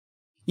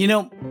You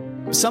know,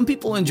 some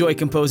people enjoy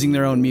composing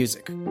their own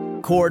music,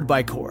 chord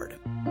by chord,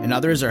 and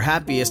others are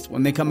happiest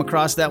when they come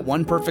across that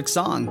one perfect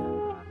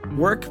song.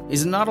 Work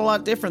is not a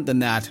lot different than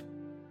that.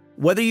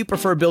 Whether you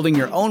prefer building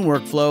your own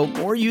workflow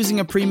or using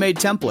a pre-made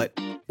template,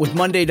 with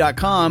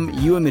Monday.com,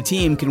 you and the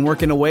team can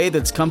work in a way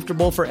that's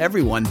comfortable for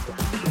everyone.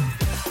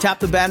 Tap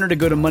the banner to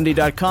go to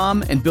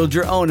Monday.com and build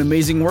your own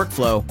amazing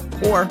workflow,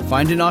 or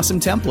find an awesome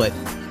template.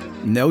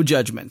 No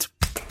judgment.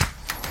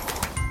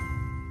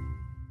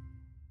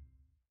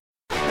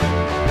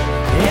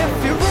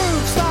 If your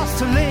roof starts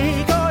to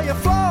leak or your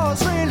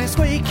floor's really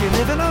squeak, you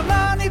live in a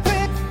money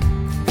pit.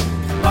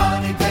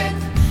 Money pit.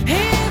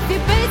 If your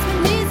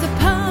basement needs a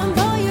pump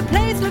or your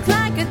place looks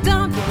like a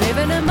dump, you live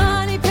in a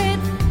money pit.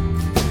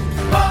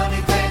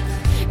 Money pit.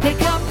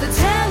 Pick up the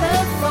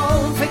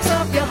telephone, fix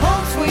up your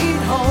home sweet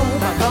home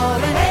by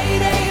calling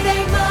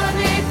 888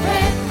 Money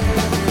Pit.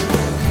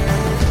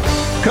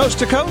 Coast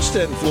to coast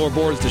and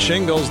floorboards to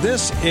shingles,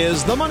 this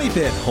is the Money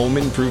Pit Home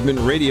Improvement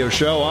Radio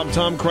Show. I'm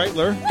Tom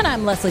Kreitler. And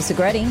I'm Leslie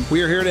Segretti.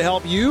 We are here to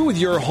help you with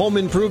your home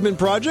improvement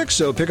project,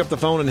 so pick up the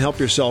phone and help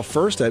yourself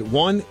first at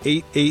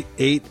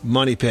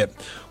 1-888-MONEY-PIT.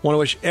 Want to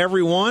wish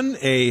everyone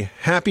a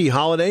happy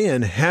holiday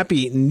and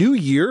happy new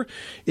year.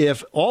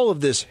 If all of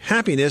this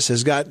happiness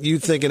has got you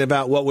thinking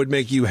about what would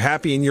make you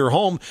happy in your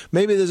home,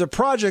 maybe there's a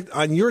project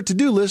on your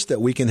to-do list that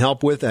we can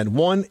help with at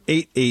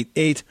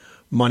 1-888-MONEY-PIT.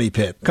 Money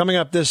Pit. Coming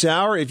up this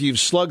hour, if you've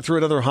slugged through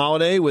another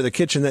holiday with a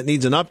kitchen that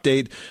needs an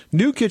update,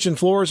 new kitchen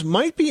floors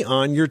might be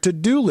on your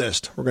to-do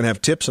list. We're going to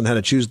have tips on how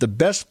to choose the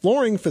best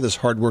flooring for this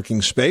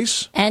hardworking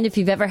space. And if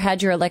you've ever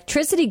had your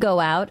electricity go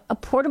out, a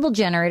portable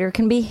generator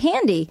can be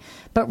handy,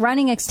 but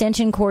running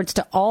extension cords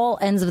to all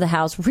ends of the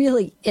house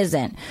really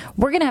isn't.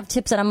 We're going to have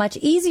tips on a much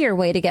easier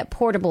way to get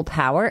portable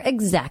power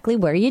exactly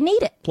where you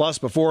need it. Plus,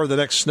 before the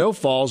next snow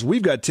falls,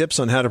 we've got tips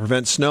on how to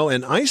prevent snow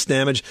and ice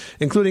damage,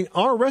 including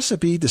our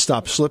recipe to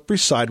stop slippery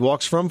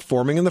sidewalks from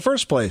forming in the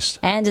first place.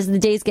 And as the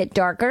days get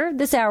darker,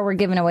 this hour we're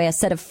giving away a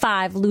set of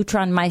 5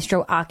 Lutron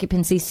Maestro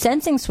occupancy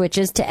sensing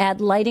switches to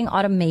add lighting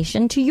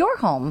automation to your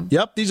home.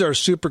 Yep, these are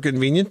super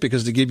convenient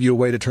because they give you a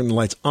way to turn the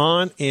lights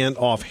on and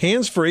off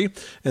hands-free,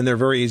 and they're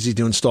very easy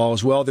to install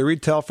as well. They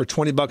retail for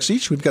 $20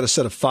 each. We've got a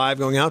set of 5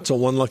 going out to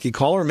one lucky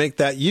caller. Make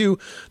that you.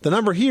 The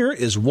number here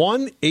is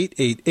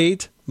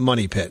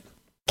 1-888-MONEY-PIT.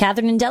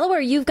 Catherine in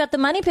Delaware, you've got the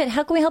Money Pit.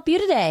 How can we help you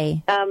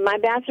today? My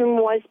bathroom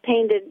was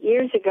painted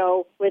years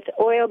ago with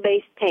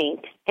oil-based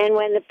paint. And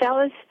when the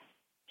fellas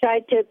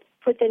tried to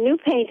put the new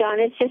paint on,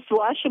 it's just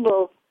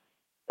washable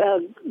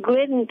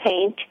Glidden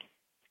paint,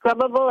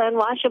 scrubbable and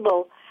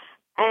washable.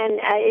 And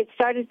it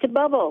started to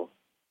bubble.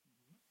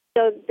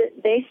 So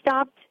they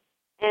stopped,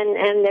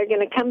 and they're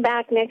going to come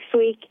back next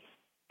week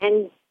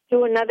and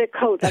do another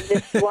coat of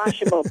this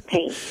washable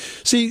paint.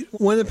 See,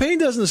 when the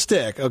paint doesn't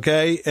stick,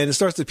 okay, and it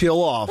starts to peel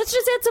off, Let's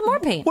just add some more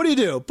paint. what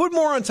do? Put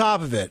more on top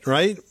of it,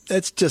 right?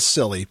 That's just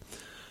silly.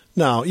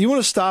 No, you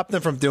want to stop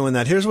them from doing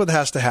that. Here's what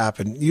has to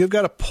happen. You've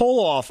got to pull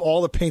off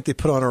all the paint they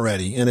put on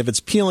already, and if it's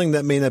peeling,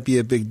 that may not be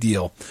a big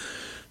deal.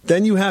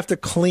 Then you have to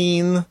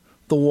clean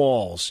the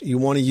walls. You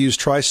want to use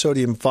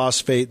trisodium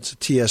phosphate, it's a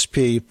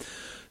TSP.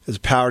 It's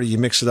powder. You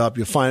mix it up.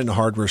 You'll find it in a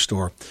hardware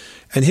store.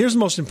 And here's the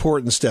most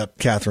important step,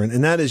 Catherine,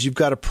 and that is you've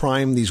got to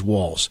prime these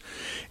walls.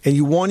 And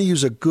you want to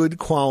use a good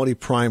quality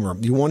primer.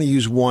 You want to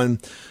use one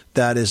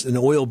that is an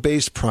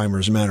oil-based primer,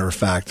 as a matter of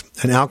fact,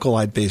 an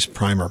alkali-based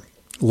primer,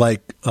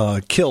 like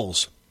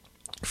Kills,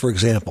 for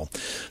example.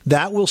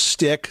 That will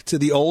stick to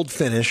the old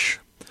finish,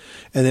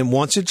 and then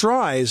once it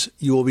dries,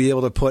 you will be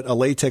able to put a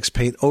latex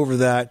paint over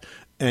that,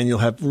 and you'll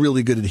have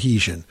really good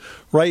adhesion.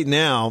 Right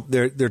now,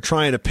 they're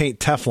trying to paint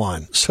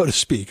Teflon, so to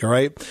speak, all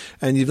right?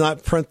 And you've not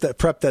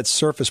prepped that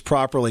surface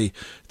properly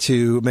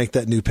to make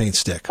that new paint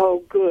stick.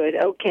 Oh, good.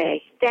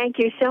 Okay. Thank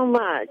you so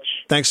much.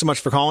 Thanks so much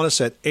for calling us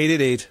at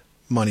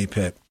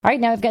 888-MONEY-PIT. All right,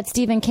 now we've got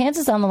Steve in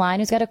Kansas on the line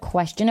who's got a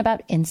question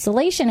about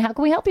insulation. How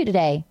can we help you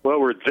today?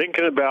 Well, we're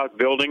thinking about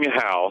building a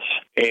house,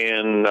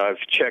 and I've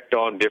checked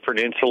on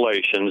different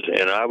insulations,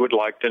 and I would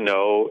like to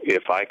know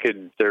if I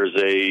could,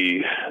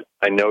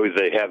 I know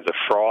they have the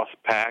froth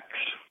packs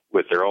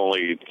with their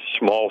only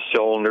small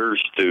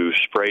cylinders to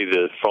spray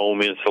the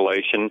foam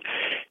insulation.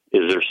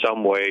 Is there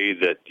some way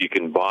that you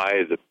can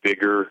buy the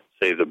bigger,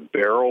 say the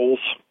barrels,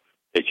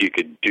 that you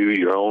could do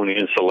your own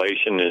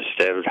insulation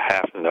instead of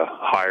having to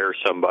hire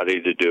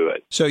somebody to do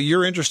it? So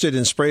you're interested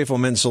in spray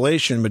foam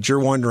insulation, but you're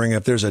wondering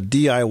if there's a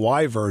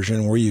DIY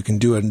version where you can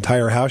do an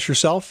entire house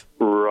yourself?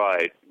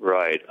 Right.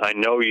 I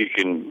know you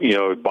can,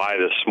 buy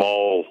the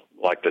small,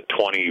 like the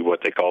 20,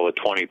 what they call the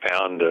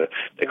 20-pound,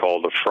 they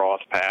call the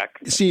froth pack.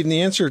 Steve,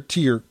 the answer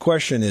to your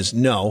question is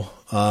no.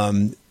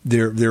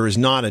 There is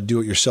not a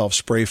do-it-yourself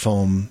spray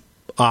foam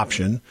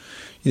option.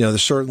 There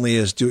certainly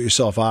is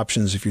do-it-yourself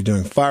options if you're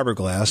doing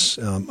fiberglass.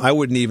 I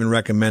wouldn't even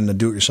recommend a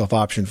do-it-yourself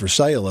option for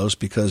cellulose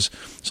because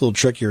it's a little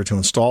trickier to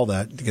install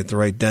that to get the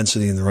right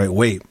density and the right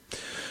weight.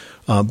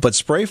 But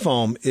spray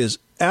foam is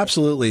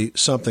absolutely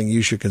something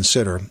you should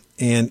consider.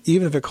 And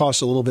even if it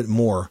costs a little bit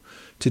more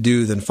to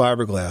do than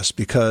fiberglass,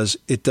 because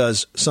it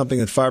does something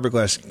that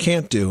fiberglass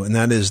can't do, and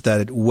that is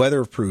that it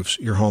weatherproofs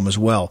your home as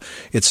well.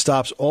 It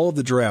stops all of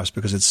the drafts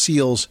because it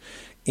seals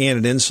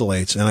and it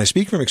insulates. And I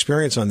speak from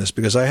experience on this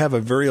because I have a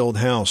very old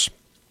house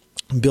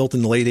built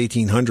in the late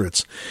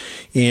 1800s.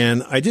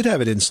 And I did have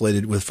it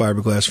insulated with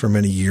fiberglass for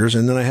many years.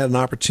 And then I had an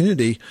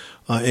opportunity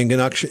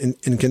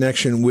in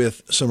connection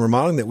with some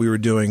remodeling that we were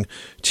doing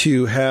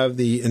to have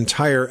the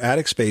entire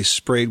attic space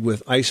sprayed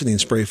with Icynene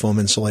spray foam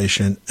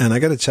insulation. And I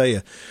got to tell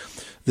you,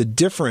 the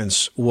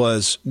difference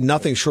was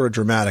nothing short of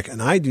dramatic.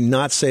 And I do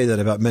not say that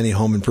about many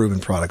home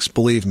improvement products.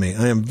 Believe me,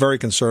 I am very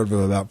conservative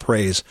about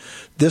praise.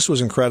 This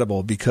was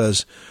incredible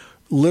because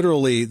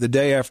literally the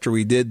day after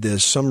we did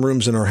this, some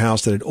rooms in our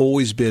house that had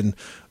always been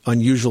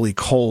unusually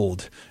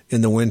cold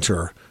in the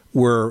winter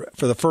were,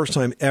 for the first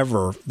time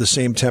ever, the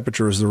same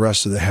temperature as the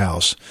rest of the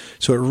house.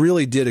 So it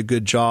really did a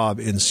good job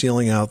in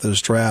sealing out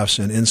those drafts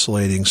and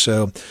insulating.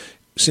 So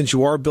since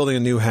you are building a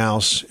new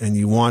house and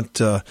you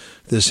want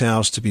this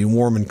house to be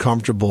warm and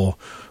comfortable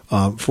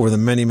for the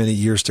many, many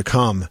years to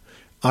come,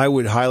 I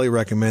would highly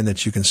recommend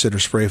that you consider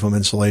spray foam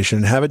insulation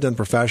and have it done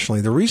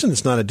professionally. The reason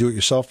it's not a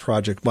do-it-yourself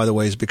project, by the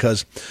way, is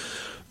because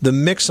the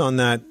mix on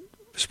that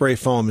spray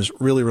foam is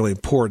really, really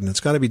important.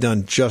 It's got to be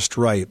done just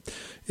right.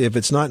 If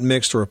it's not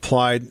mixed or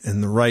applied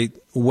in the right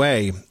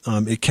way,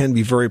 it can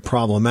be very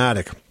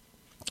problematic.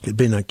 It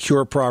may not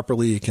cure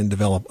properly. It can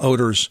develop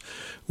odors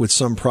with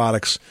some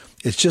products.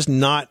 It's just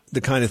not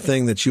the kind of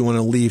thing that you want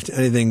to leave to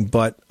anything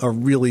but a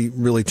really,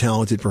 really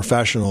talented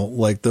professional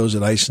like those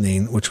at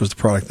Icynene, which was the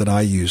product that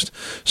I used.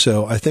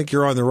 So I think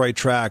you're on the right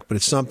track, but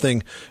it's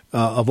something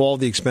of all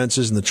the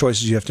expenses and the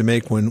choices you have to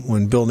make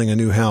when building a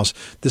new house,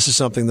 this is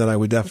something that I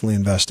would definitely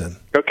invest in.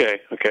 Okay.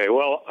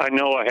 Well, I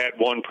know I had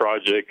one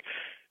project,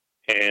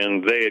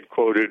 and they had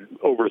quoted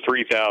over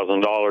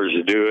 $3,000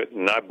 to do it,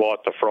 and I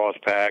bought the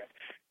frost pack,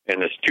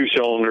 and it's 2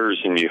 cylinders,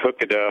 and you hook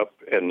it up,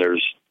 and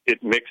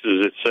it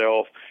mixes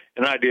itself.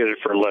 And I did it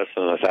for less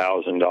than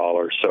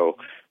 $1,000. So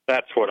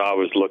that's what I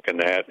was looking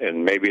at.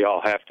 And maybe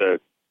I'll have to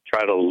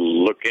try to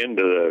look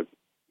into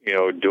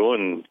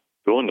doing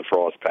the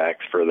frost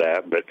packs for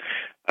that. But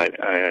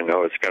I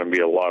know it's going to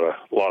be a lot of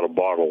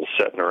bottles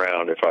sitting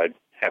around if I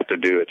have to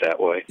do it that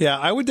way. Yeah,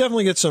 I would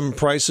definitely get some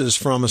prices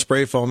from a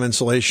spray foam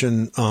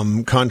insulation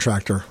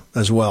contractor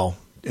as well.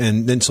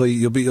 And then so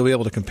you'll be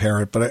able to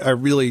compare it. But I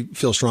really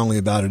feel strongly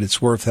about it.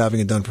 It's worth having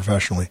it done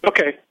professionally.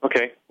 Okay.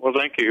 Well,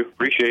 thank you.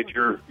 Appreciate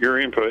your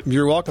input.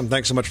 You're welcome.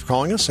 Thanks so much for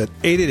calling us at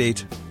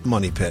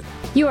 888-MONEY-PIT.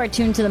 You are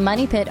tuned to the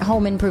Money Pit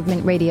Home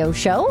Improvement Radio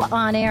Show,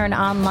 on air and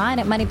online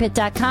at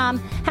moneypit.com.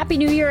 Happy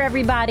New Year,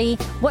 everybody.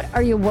 What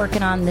are you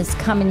working on this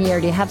coming year?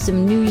 Do you have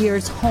some New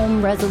Year's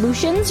home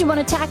resolutions you want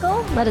to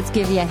tackle? Let us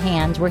give you a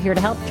hand. We're here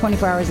to help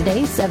 24 hours a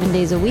day, 7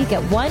 days a week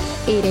at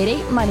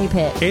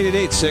 1-888-MONEY-PIT.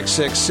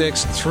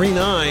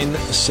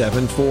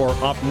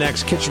 888-666-3974. Up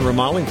next, kitchen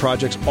remodeling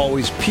projects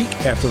always peak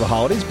after the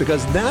holidays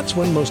because that's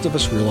when most of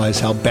us realize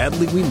how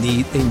badly we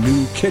need a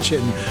new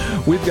kitchen.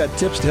 We've got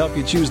tips to help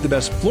you choose the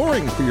best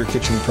flooring for your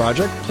kitchen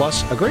project,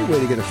 plus a great way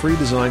to get a free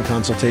design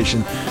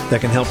consultation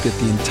that can help get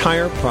the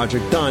entire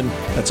project done.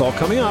 That's all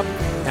coming up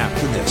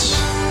after this.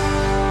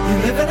 You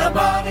live in a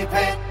money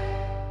pit.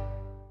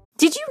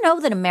 Did you know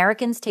that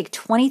Americans take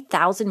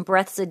 20,000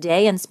 breaths a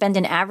day and spend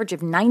an average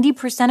of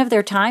 90% of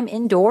their time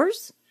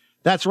indoors?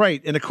 That's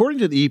right. And according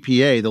to the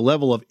EPA, the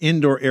level of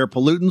indoor air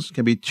pollutants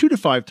can be 2 to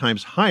 5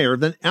 times higher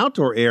than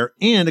outdoor air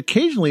and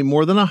occasionally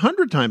more than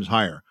 100 times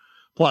higher.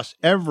 Plus,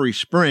 every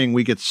spring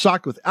we get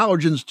socked with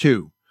allergens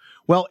too.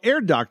 Well, Air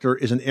Doctor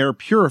is an air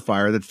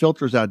purifier that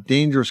filters out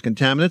dangerous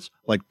contaminants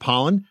like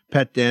pollen,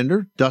 pet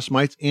dander, dust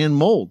mites, and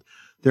mold.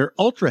 Their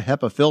Ultra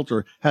HEPA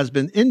filter has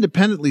been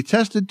independently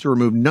tested to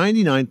remove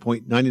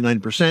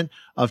 99.99%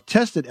 of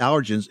tested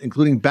allergens,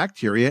 including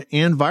bacteria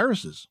and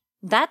viruses.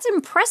 That's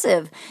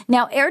impressive.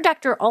 Now, Air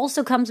Doctor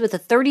also comes with a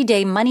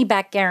 30-day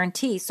money-back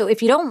guarantee, so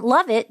if you don't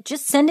love it,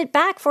 just send it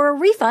back for a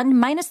refund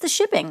minus the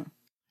shipping.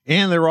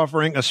 And they're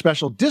offering a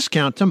special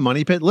discount to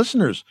Money Pit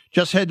listeners.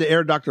 Just head to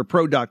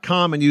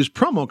airdoctorpro.com and use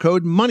promo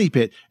code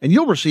MONEYPIT, and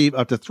you'll receive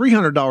up to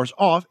 $300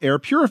 off air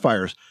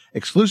purifiers.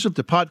 Exclusive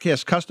to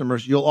podcast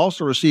customers, you'll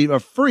also receive a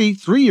free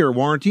 3-year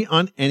warranty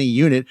on any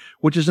unit,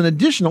 which is an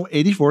additional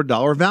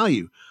 $84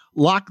 value.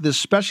 Lock this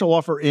special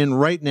offer in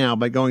right now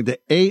by going to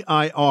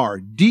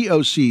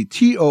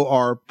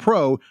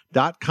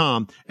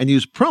airdoctorpro.com and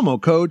use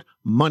promo code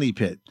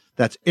MONEYPIT.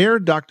 That's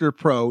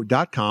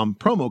airdoctorpro.com,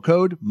 promo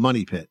code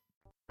MONEYPIT.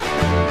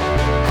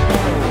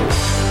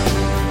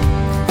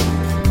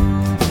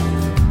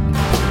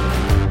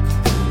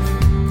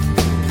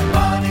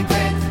 Money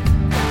pit.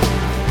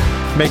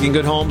 Making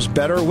good homes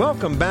better.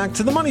 Welcome back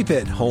to the Money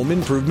Pit Home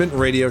Improvement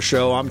Radio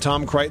Show. I'm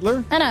Tom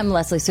Kreitler. And I'm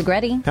Leslie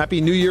Segretti.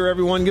 Happy New Year,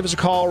 everyone. Give us a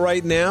call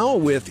right now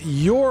with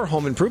your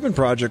home improvement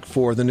project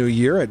for the new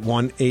year at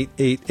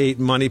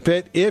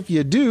 1-888-MONEY-PIT. If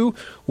you do,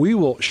 we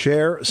will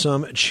share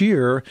some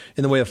cheer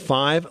in the way of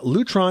 5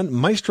 Lutron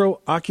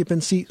Maestro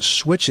occupancy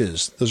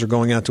switches. Those are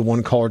going out to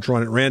one caller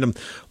drawn at random.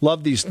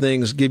 Love these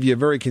things. Give you a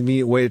very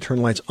convenient way to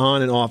turn lights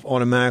on and off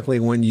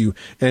automatically when you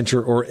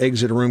enter or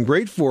exit a room.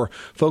 Great for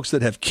folks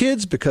that have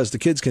kids because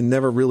the kids can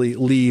never really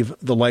leave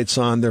the lights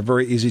on. They're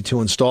very easy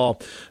to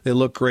install. They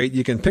look great.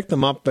 You can pick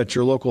them up at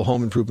your local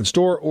home improvement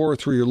store or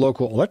through your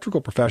local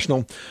electrical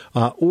professional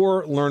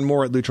or learn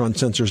more at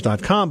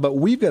lutronsensors.com. But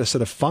we've got a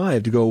set of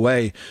 5 to go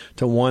away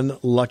to one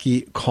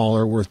lucky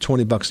caller worth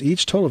 $20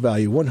 each. Total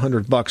value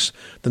 $100.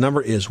 The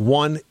number is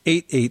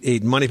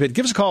 1-888-MONEY-PIT.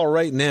 Give us a call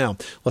right now.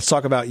 Let's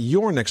talk about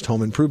your next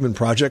home improvement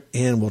project,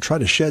 and we'll try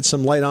to shed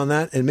some light on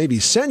that and maybe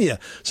send you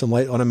some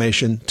light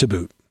automation to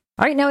boot.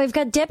 All right, now we've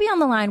got Debbie on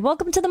the line.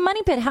 Welcome to the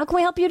Money Pit. How can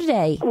we help you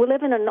today? We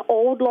live in an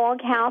old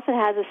log house that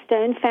has a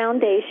stone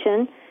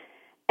foundation,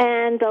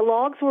 and the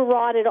logs were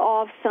rotted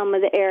off some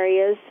of the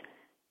areas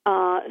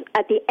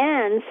at the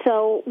end,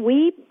 so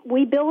we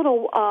built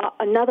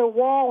another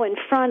wall in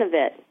front of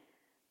it.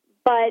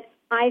 But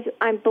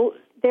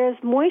there's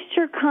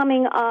moisture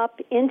coming up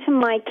into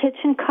my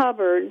kitchen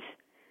cupboards,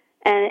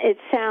 and the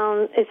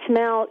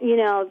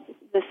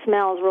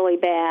smell is really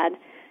bad.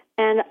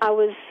 And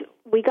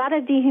we got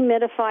a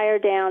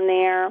dehumidifier down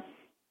there.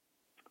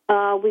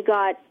 We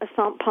got a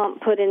sump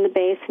pump put in the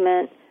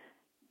basement,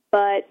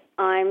 but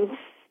I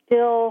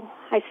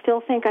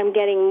still think I'm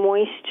getting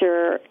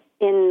moisture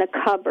in the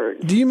cupboard.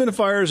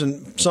 Dehumidifiers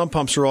and sump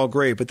pumps are all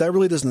great, but that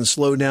really doesn't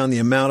slow down the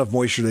amount of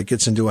moisture that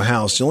gets into a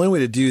house. The only way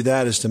to do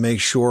that is to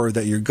make sure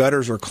that your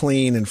gutters are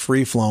clean and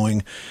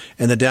free-flowing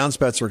and the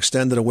downspouts are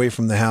extended away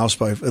from the house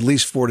by at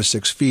least 4 to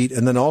 6 feet,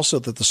 and then also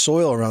that the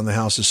soil around the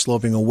house is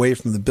sloping away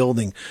from the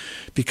building,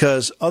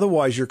 because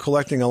otherwise you're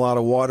collecting a lot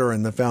of water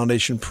in the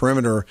foundation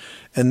perimeter,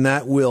 and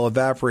that will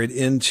evaporate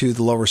into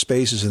the lower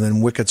spaces and then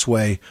wick its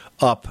way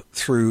up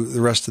through the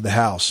rest of the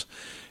house.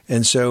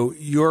 And so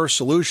your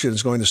solution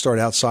is going to start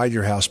outside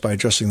your house by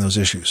addressing those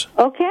issues.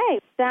 Okay,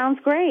 sounds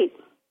great.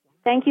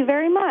 Thank you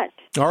very much.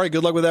 All right,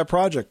 good luck with that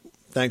project.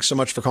 Thanks so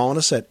much for calling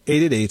us at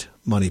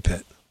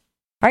 888-MONEY-PIT.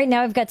 All right,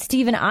 now we've got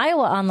Steve in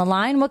Iowa on the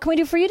line. What can we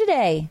do for you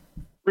today?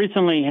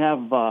 Recently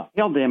have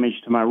hail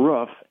damage to my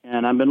roof,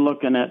 and I've been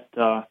looking at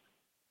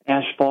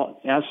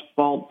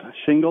asphalt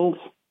shingles.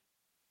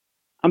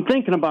 I'm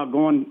thinking about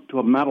going to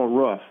a metal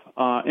roof.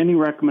 Any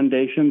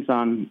recommendations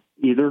on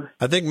either?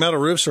 I think metal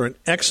roofs are an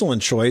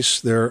excellent choice.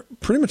 They're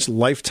pretty much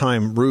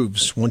lifetime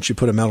roofs. Once you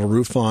put a metal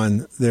roof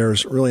on,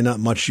 there's really not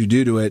much you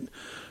do to it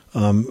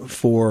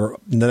for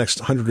the next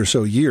 100 or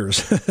so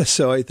years.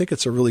 So I think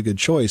it's a really good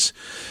choice.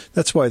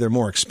 That's why they're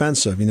more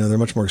expensive. They're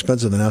much more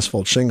expensive than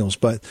asphalt shingles,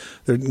 but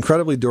they're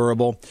incredibly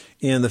durable.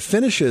 And the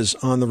finishes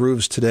on the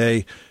roofs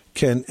today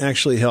can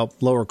actually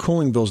help lower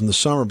cooling bills in the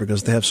summer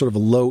because they have sort of a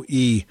low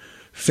E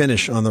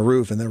finish on the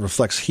roof, and that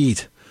reflects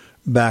heat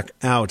back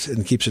out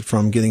and keeps it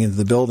from getting into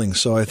the building.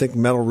 So I think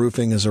metal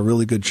roofing is a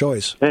really good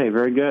choice. Hey,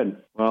 very good.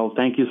 Well,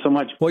 thank you so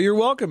much. Well, you're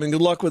welcome, and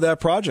good luck with that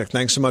project.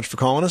 Thanks so much for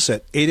calling us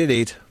at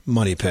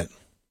 888-MONEY-PIT.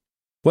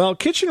 Well,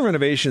 kitchen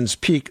renovations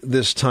peak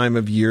this time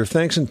of year,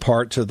 thanks in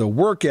part to the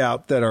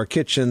workout that our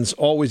kitchens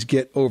always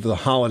get over the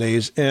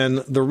holidays and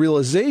the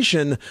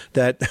realization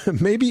that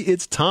maybe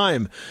it's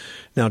time.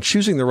 Now,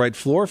 choosing the right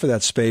floor for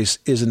that space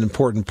is an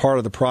important part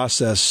of the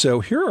process.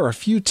 So here are a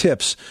few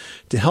tips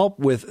to help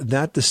with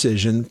that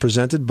decision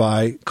presented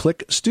by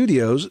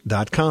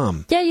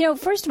ClickStudios.com. Yeah,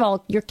 first of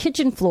all, your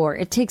kitchen floor,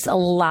 it takes a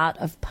lot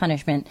of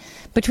punishment.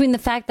 Between the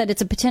fact that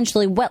it's a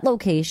potentially wet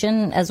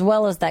location as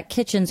well as that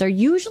kitchens are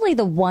usually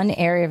the one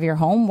area of your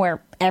home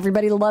where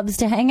everybody loves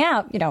to hang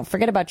out.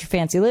 Forget about your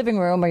fancy living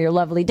room or your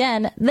lovely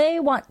den. They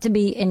want to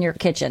be in your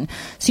kitchen.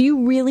 So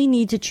you really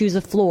need to choose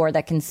a floor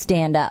that can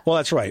stand up. Well,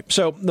 that's right.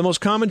 So the most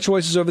common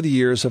choices over the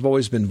years have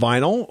always been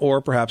vinyl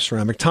or perhaps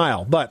ceramic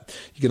tile. But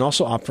you can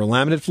also opt for a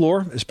laminate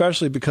floor,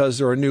 especially because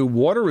there are new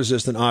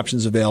water-resistant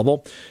options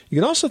available. You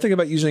can also think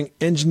about using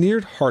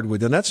engineered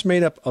hardwood, and that's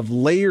made up of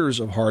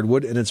layers of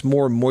hardwood, and it's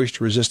more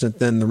moisture-resistant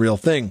than the real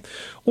thing.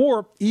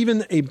 Or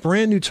even a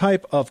brand new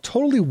type of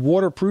totally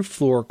waterproof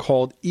floor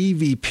called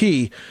EVP.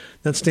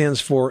 That stands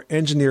for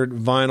Engineered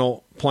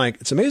Vinyl Plank.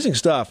 It's amazing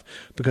stuff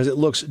because it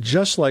looks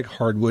just like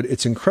hardwood.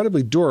 It's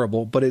incredibly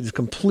durable, but it is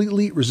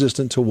completely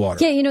resistant to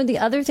water. Yeah, the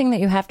other thing that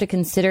you have to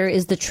consider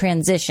is the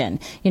transition.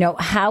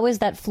 How is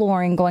that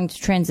flooring going to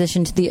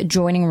transition to the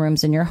adjoining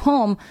rooms in your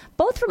home,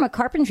 both from a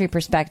carpentry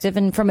perspective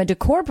and from a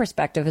decor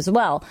perspective as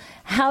well?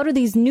 How do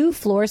these new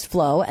floors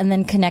flow and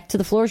then connect to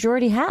the floors you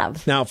already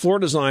have? Now, floor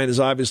design is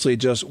obviously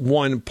just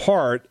one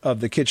part of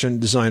the kitchen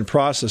design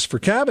process. For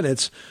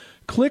cabinets,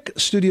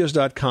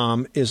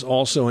 ClickStudios.com is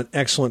also an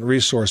excellent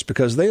resource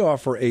because they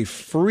offer a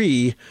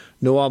free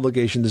no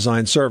obligation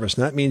design service.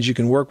 And that means you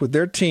can work with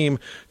their team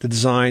to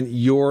design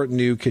your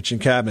new kitchen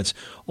cabinets.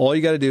 All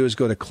you got to do is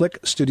go to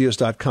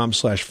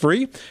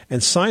clickstudios.com/free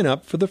and sign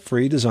up for the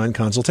free design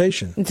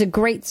consultation. It's a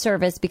great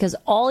service because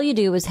all you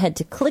do is head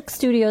to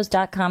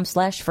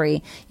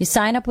clickstudios.com/free. You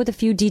sign up with a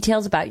few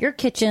details about your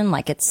kitchen,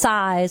 like its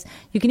size.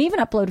 You can even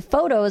upload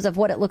photos of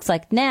what it looks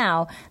like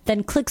now.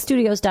 Then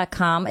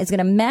clickstudios.com is going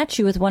to match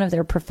you with one of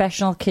their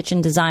professional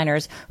kitchen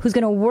designers who's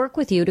going to work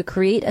with you to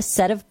create a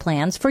set of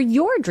plans for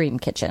your dream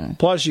kitchen.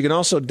 Plus, you can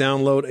also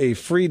download a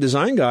free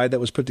design guide that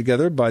was put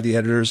together by the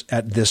editors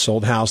at This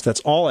Old House.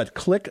 That's all at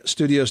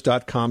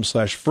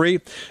clickstudios.com/free.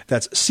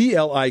 That's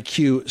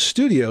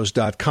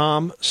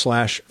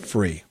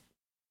cliqstudios.com/free.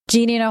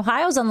 Jeannie in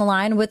Ohio's on the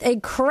line with a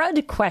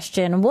crud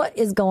question. What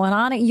is going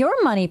on at your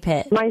money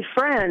pit? My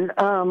friend,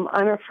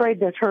 I'm afraid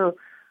that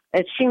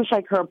it seems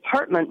like her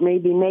apartment may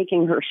be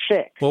making her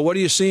sick. Well, what are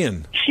you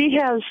seeing? She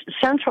has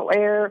central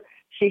air.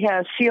 She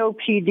has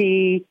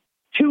COPD.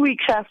 2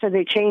 weeks after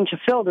they change the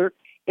filter,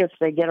 if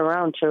they get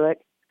around to it,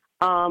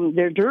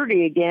 they're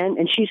dirty again,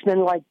 and she's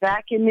been like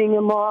vacuuming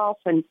them off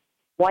and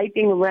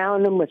wiping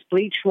around them with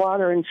bleach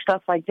water and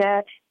stuff like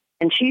that.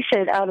 And she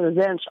said out of the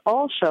vents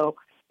also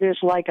there's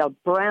like a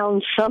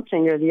brown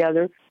something or the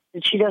other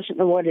that she doesn't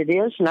know what it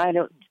is, and I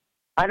don't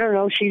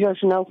know. She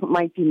doesn't know if it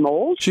might be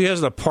mold. She has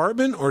an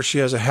apartment or she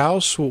has a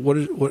house? What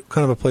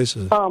kind of a place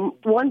is it?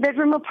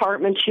 One-bedroom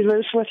apartment. She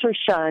lives with her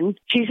son.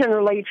 She's in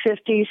her late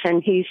 50s,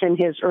 and he's in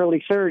his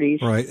early 30s.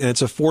 Right, and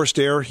it's a forced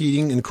air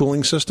heating and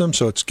cooling system,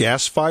 so it's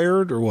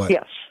gas-fired or what?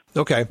 Yes.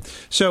 Okay.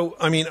 So,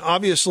 I mean,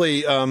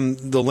 obviously,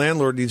 the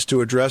landlord needs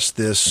to address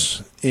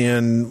this,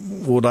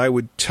 and what I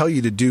would tell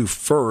you to do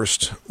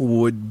first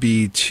would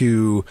be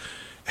to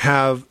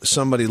have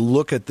somebody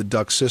look at the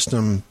duct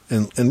system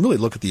and really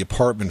look at the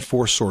apartment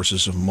for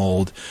sources of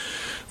mold.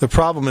 The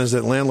problem is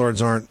that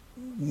landlords aren't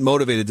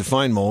motivated to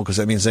find mold because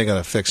that means they got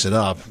to fix it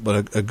up,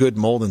 but a good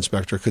mold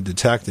inspector could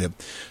detect it.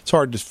 It's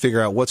hard to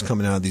figure out what's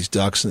coming out of these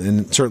ducts,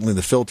 and certainly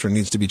the filter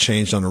needs to be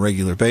changed on a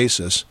regular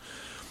basis.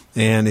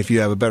 And if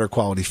you have a better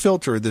quality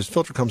filter, this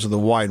filter comes with a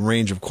wide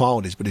range of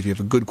qualities. But if you have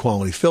a good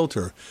quality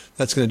filter,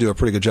 that's going to do a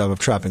pretty good job of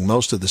trapping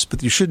most of this.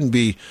 But you shouldn't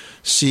be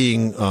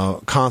seeing a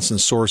constant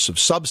source of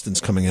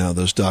substance coming out of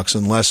those ducts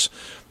unless,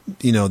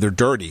 they're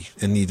dirty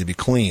and need to be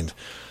cleaned.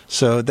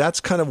 So that's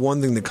kind of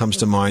one thing that comes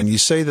to mind. You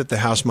say that the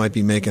house might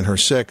be making her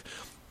sick.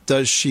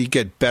 Does she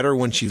get better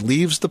when she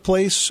leaves the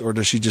place, or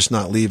does she just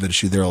not leave it? Is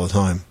she there all the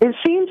time? It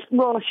seems,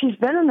 she's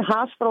been in the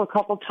hospital a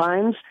couple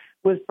times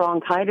with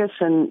bronchitis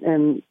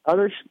and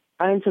other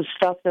kinds of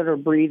stuff that are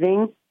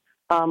breathing.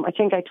 I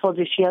think I told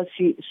you she has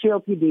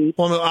COPD.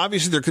 Well,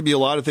 obviously there could be a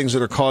lot of things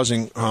that are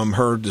causing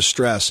her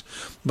distress,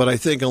 but I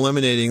think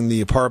eliminating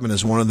the apartment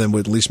as one of them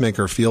would at least make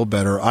her feel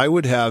better. I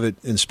would have it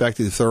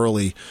inspected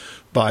thoroughly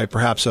by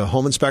perhaps a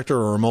home inspector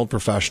or a mold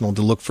professional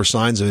to look for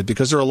signs of it,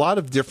 because there are a lot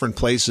of different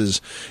places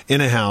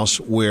in a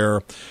house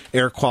where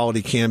air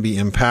quality can be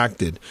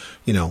impacted.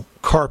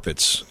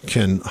 Carpets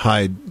can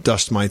hide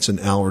dust mites and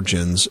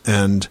allergens,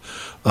 and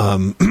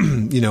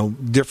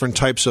different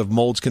types of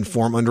molds can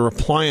form under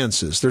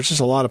appliances. There's just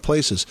a lot of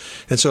places.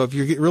 And so if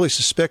you really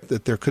suspect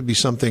that there could be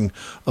something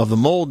of the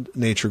mold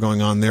nature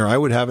going on there, I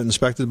would have it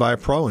inspected by a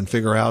pro and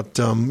figure out,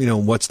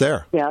 what's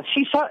there. Yeah,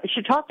 she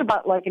talked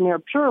about like an air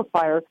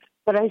purifier,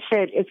 but I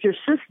said if your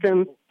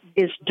system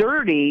is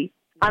dirty,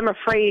 I'm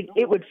afraid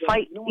it would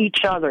fight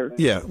each other.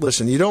 Yeah,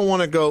 listen, you don't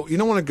want to go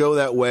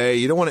that way.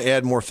 You don't want to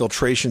add more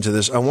filtration to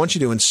this. I want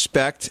you to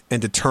inspect and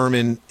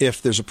determine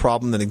if there's a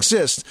problem that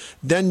exists.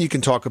 Then you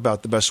can talk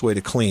about the best way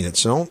to clean it.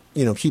 So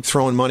don't, keep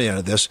throwing money out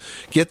of this.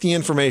 Get the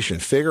information,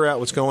 figure out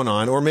what's going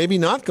on, or maybe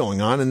not going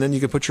on, and then you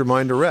can put your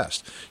mind to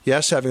rest.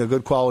 Yes, having a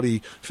good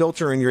quality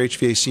filter in your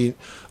HVAC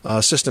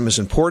system is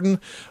important.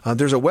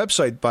 There's a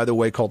website, by the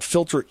way, called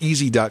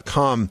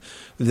filtereasy.com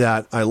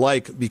that I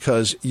like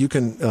because you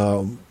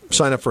can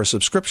sign up for a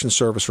subscription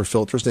service for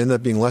filters. They end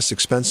up being less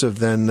expensive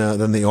than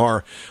they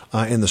are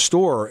in the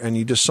store, and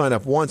you just sign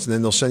up once, and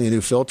then they'll send you a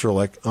new filter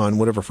like on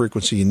whatever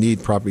frequency you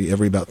need, probably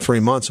every about 3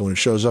 months. And when it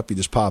shows up, you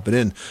just pop it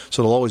in,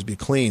 so it'll always be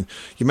clean.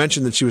 You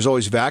mentioned that she was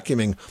always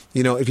vacuuming.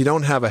 If you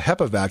don't have a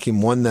HEPA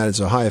vacuum, one that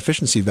is a high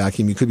efficiency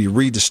vacuum, you could be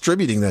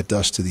redistributing that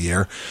dust to the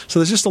air. So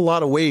there's just a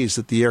lot of ways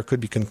that the air could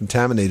be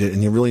contaminated,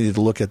 and you really need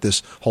to look at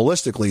this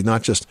holistically,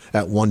 not just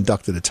at one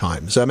duct at a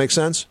time. Does that make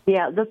sense?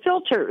 Yeah, the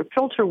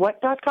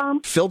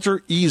filterwhat.com?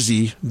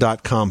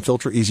 Filtereasy.com,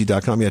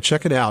 filtereasy.com. Yeah,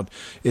 check it out.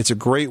 It's a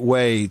great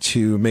way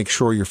to make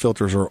sure your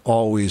filters are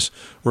always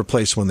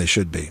replaced when they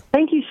should be.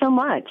 Thank you so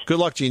much. Good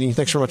luck, Jeannie.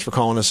 Thanks very much for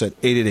calling us at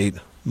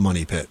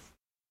 888-MONEY-PIT.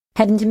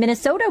 Heading to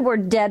Minnesota, where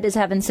Deb is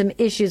having some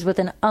issues with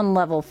an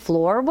unlevel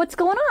floor. What's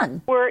going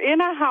on? We're in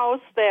a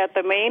house that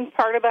the main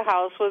part of the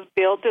house was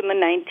built in the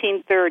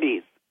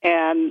 1930s,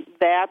 and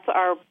that's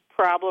our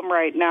problem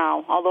right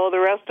now, although the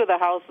rest of the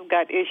house has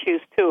got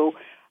issues too.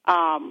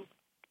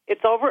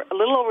 It's a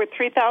little over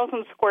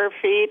 3,000 square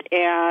feet,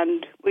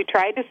 and we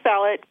tried to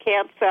sell it,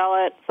 can't sell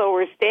it, so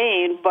we're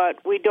staying, but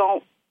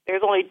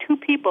there's only 2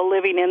 people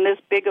living in this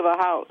big of a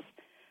house.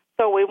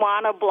 So we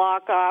want to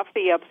block off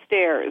the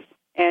upstairs.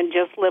 and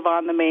just live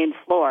on the main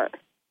floor.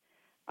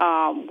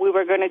 We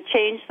were going to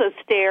change the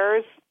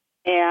stairs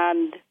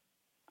and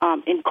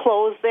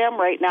enclose them.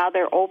 Right now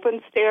they're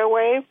open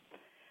stairway.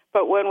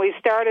 But when we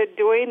started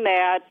doing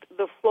that,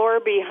 the floor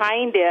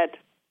behind it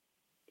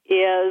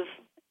is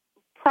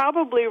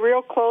probably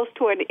real close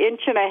to 1.5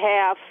 inches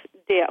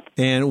dip.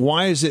 And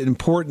why is it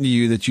important to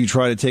you that you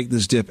try to take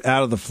this dip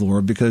out of the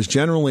floor? Because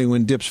generally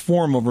when dips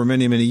form over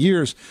many, many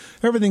years,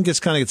 everything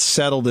gets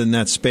settled in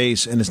that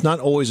space, and it's not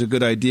always a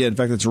good idea. In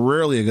fact, it's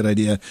rarely a good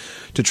idea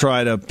to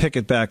try to pick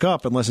it back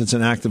up unless it's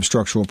an active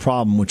structural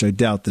problem, which I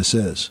doubt this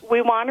is.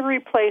 We want to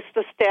replace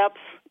the steps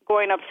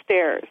going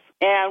upstairs,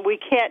 and we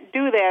can't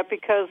do that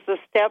because the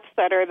steps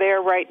that are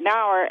there right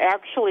now are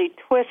actually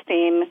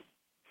twisting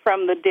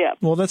from the dip.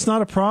 Well, that's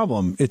not a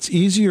problem. It's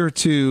easier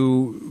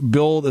to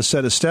build a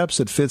set of steps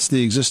that fits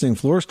the existing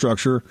floor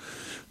structure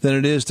than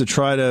it is to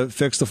try to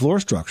fix the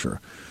floor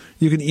structure.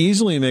 You can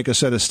easily make a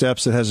set of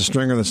steps that has a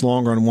stringer that's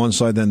longer on one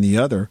side than the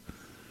other.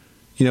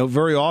 You know,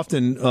 very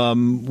often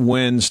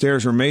when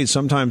stairs are made,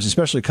 sometimes,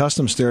 especially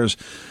custom stairs,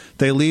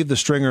 they leave the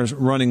stringers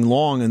running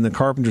long and the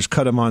carpenters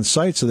cut them on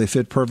site so they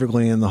fit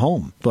perfectly in the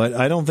home. But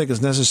I don't think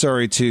it's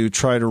necessary to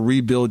try to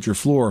rebuild your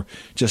floor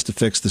just to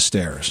fix the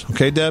stairs.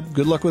 Okay, Deb,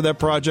 good luck with that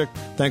project.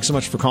 Thanks so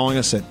much for calling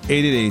us at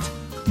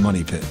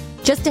 888-MONEY-PIT.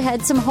 Just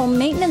ahead, some home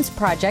maintenance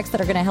projects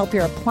that are going to help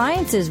your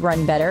appliances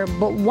run better,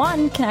 but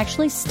one can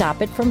actually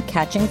stop it from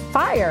catching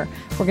fire.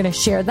 We're going to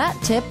share that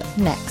tip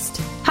next.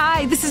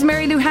 Hi, this is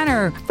Mary Lou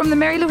Henner from The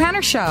Mary Lou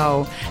Henner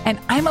Show, and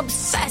I'm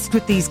obsessed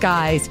with these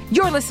guys.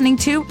 You're listening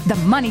to The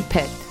Money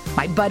Pit.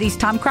 My buddies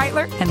Tom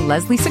Kreitler and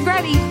Leslie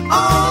Segretti.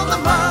 On the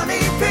Money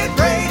Pit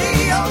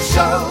Radio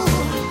Show.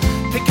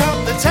 Pick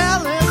up the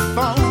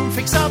telephone,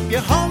 fix up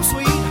your home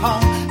sweet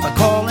home by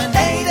calling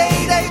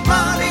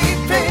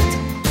 888-MONEY-PIT.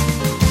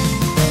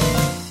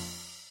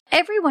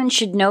 Everyone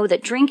should know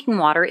that drinking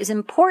water is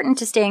important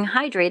to staying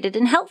hydrated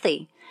and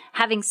healthy.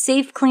 Having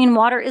safe, clean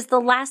water is the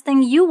last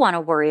thing you want to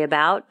worry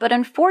about, but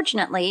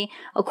unfortunately,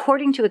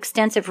 according to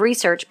extensive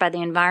research by the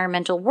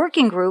Environmental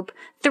Working Group,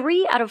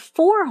 3 out of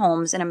 4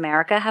 homes in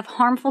America have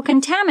harmful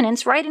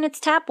contaminants right in its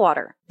tap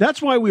water.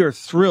 That's why we are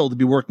thrilled to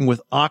be working with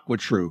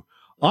AquaTrue.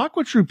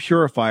 AquaTrue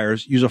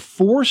purifiers use a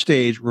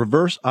 4-stage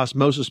reverse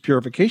osmosis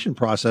purification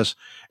process,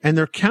 and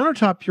their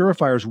countertop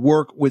purifiers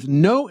work with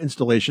no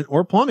installation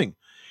or plumbing.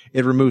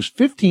 It removes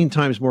 15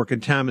 times more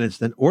contaminants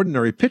than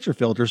ordinary pitcher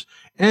filters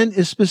and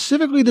is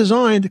specifically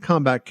designed to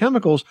combat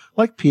chemicals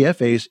like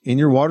PFAS in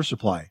your water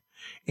supply.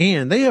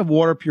 And they have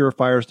water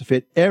purifiers to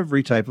fit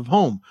every type of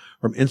home,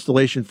 from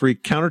installation-free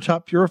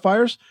countertop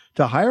purifiers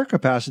to higher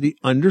capacity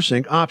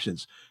under-sink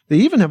options. They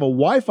even have a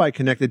Wi-Fi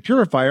connected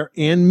purifier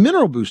and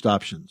mineral boost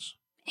options.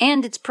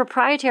 And its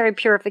proprietary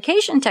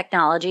purification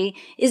technology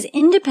is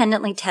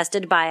independently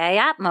tested by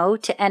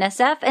IAPMO to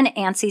NSF and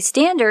ANSI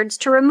standards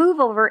to remove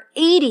over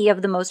 80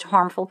 of the most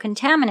harmful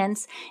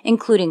contaminants,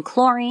 including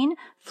chlorine,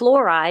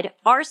 fluoride,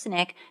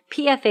 arsenic,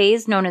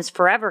 PFAS known as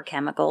forever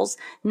chemicals,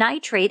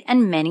 nitrate,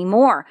 and many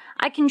more.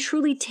 I can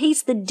truly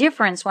taste the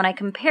difference when I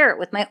compare it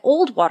with my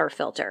old water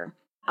filter.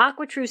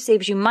 AquaTrue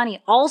saves you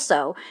money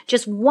also.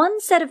 Just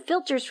one set of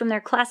filters from their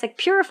classic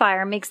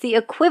purifier makes the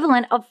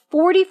equivalent of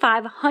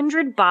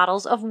 4,500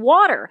 bottles of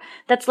water.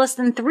 That's less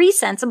than 3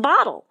 cents a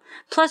bottle.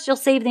 Plus, you'll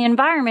save the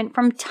environment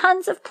from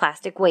tons of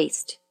plastic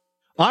waste.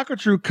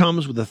 AquaTrue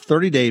comes with a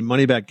 30-day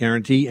money-back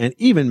guarantee and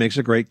even makes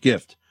a great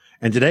gift.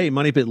 And today,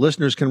 Money Pit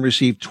listeners can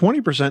receive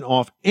 20%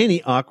 off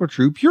any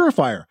AquaTrue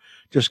purifier.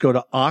 Just go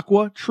to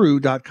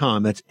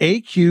AquaTrue.com. That's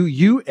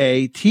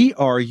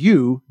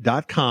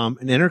AQUATRU.com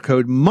and enter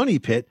code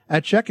MONEYPIT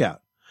at checkout.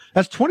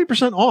 That's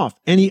 20% off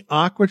any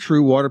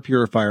AquaTrue water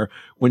purifier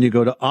when you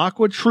go to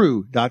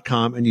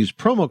AquaTrue.com and use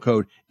promo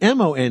code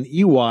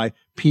MONEYPIT.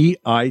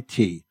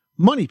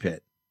 Money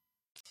Pit.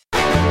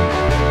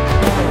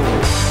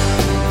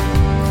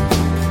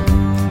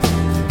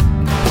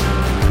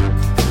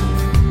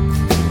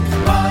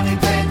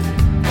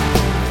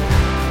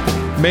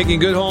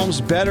 Making good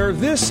homes better.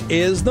 This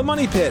is the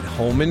Money Pit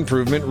Home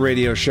Improvement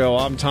Radio Show.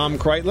 I'm Tom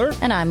Kreitler.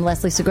 And I'm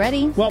Leslie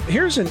Segretti. Well,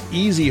 here's an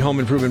easy home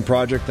improvement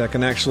project that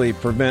can actually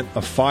prevent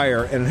a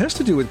fire, and it has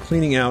to do with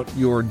cleaning out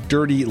your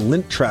dirty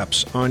lint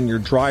traps on your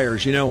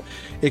dryers. You know,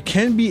 it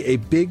can be a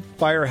big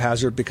fire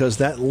hazard because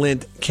that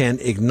lint can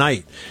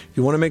ignite.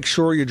 You want to make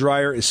sure your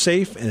dryer is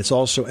safe and it's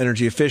also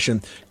energy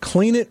efficient.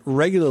 Clean it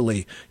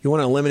regularly. You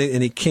want to eliminate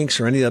any kinks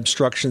or any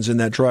obstructions in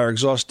that dryer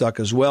exhaust duct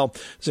as well.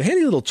 There's a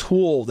handy little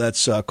tool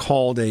that's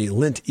called a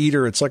lint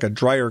eater. It's like a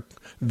dryer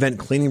vent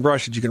cleaning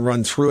brush that you can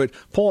run through it,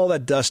 pull all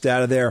that dust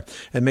out of there,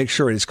 and make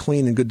sure it is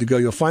clean and good to go.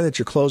 You'll find that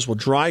your clothes will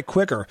dry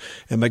quicker,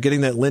 and by getting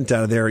that lint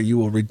out of there, you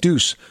will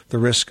reduce the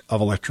risk of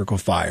electrical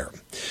fire.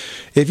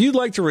 If you'd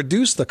like to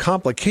reduce the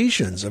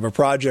complications of a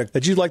project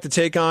that you'd like to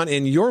take on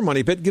in your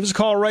Money Pit, give us a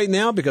call right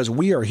now because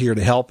we are here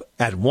to help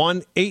at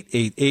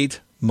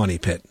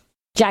 1-888-MONEY-PIT.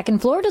 Jack in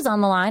Florida's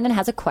on the line and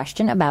has a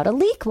question about a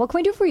leak. What can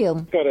we do for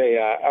you? Got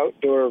a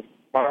outdoor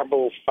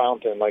marble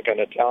fountain, like an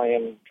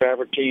Italian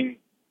travertine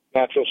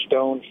natural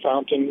stone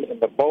fountain,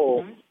 and the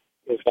bowl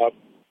is about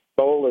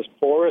bowl is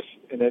porous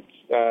and it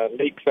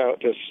leaks out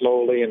just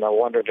slowly, and I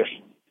wondered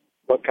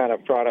what kind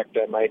of product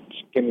I might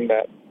skim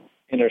that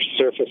inner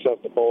surface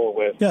of the bowl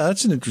with. Yeah,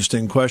 that's an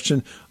interesting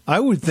question. I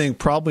would think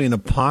probably an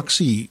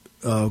epoxy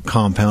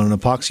compound, an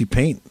epoxy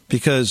paint,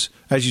 because,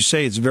 as you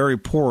say, it's very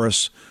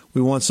porous.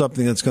 We want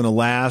something that's going to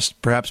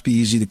last, perhaps be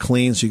easy to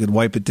clean so you could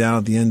wipe it down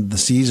at the end of the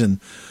season.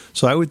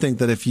 So I would think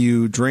that if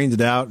you drained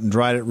it out and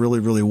dried it really,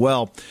 really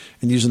well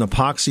and used an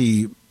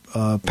epoxy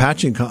an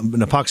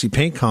epoxy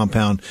paint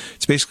compound,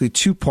 it's basically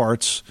two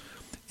parts.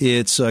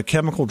 It's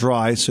chemical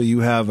dry, so you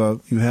have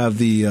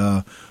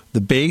the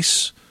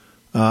base,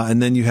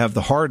 and then you have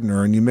the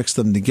hardener, and you mix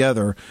them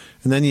together,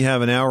 and then you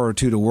have an hour or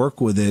two to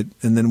work with it,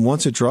 and then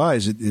once it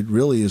dries, it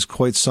really is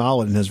quite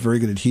solid and has very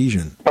good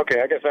adhesion. Okay,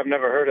 I guess I've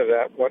never heard of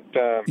that. What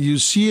you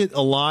see it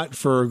a lot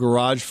for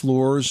garage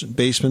floors,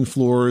 basement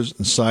floors,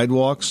 and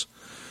sidewalks.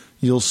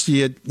 You'll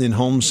see it in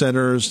home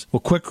centers.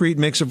 Well, Quikrete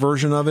makes a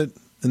version of it,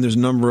 and there's a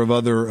number of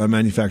other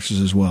manufacturers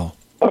as well.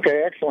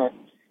 Okay, excellent.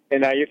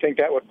 And you think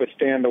that would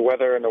withstand the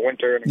weather in the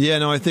winter? Yeah,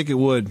 no, I think it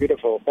would.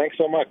 Beautiful. Thanks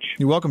so much.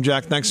 You're welcome,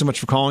 Jack. Thanks so much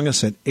for calling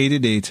us at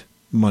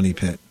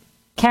 888-MONEY-PIT.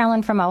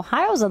 Carolyn from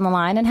Ohio's on the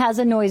line and has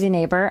a noisy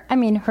neighbor. I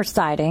mean, her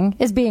siding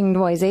is being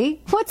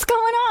noisy. What's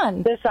going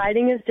on? The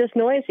siding is just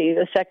noisy.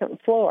 The second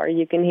floor,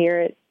 you can hear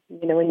it.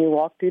 You know, when you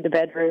walk through the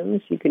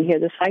bedrooms, you can hear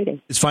the siding.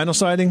 It's vinyl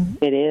siding?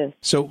 It is.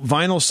 So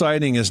vinyl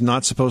siding is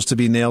not supposed to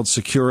be nailed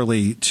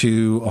securely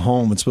to a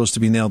home. It's supposed to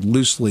be nailed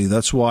loosely.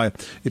 That's why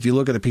if you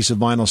look at a piece of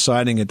vinyl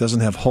siding, it doesn't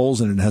have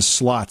holes in it. It has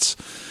slots.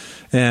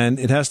 And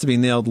it has to be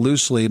nailed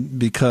loosely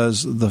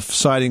because the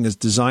siding is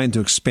designed to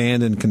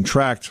expand and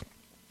contract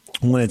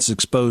when it's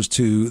exposed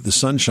to the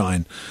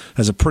sunshine.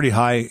 Has a pretty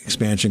high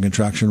expansion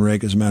contraction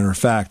rate, as a matter of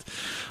fact.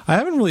 I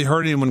haven't really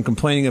heard anyone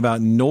complaining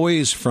about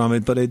noise from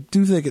it, but I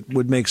do think it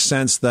would make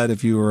sense that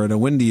if you were in a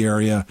windy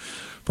area,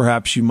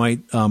 perhaps you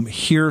might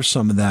hear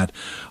some of that.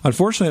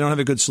 Unfortunately, I don't have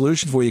a good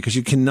solution for you because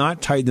you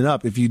cannot tighten it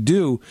up. If you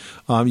do,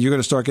 you're going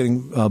to start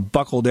getting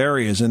buckled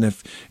areas. And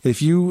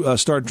if you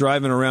start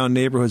driving around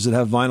neighborhoods that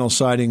have vinyl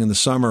siding in the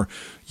summer,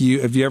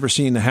 have you ever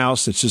seen the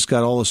house that's just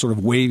got all this sort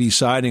of wavy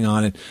siding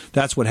on it?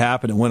 That's what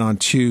happened. It went on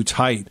too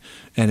tight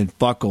and it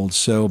buckled.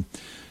 So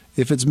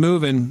if it's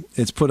moving,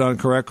 it's put on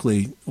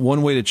correctly.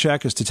 One way to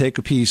check is to take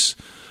a piece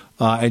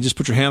and just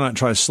put your hand on it and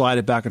try to slide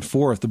it back and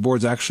forth. The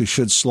boards actually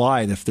should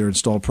slide if they're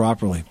installed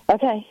properly.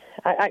 Okay.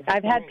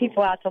 I've had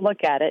people out to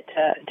look at it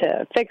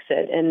to fix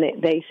it, and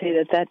they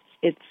say that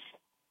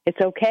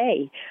it's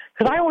okay.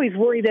 Because I always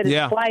worry that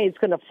it's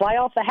going to fly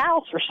off the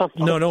house or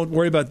something. No, don't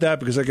worry about that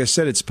because, like I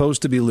said, it's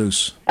supposed to be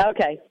loose.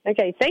 Okay.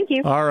 Thank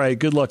you. All right.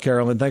 Good luck,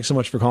 Carolyn. Thanks so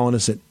much for calling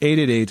us at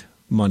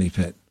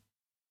 888-MONEY-PIT.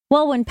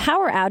 Well, when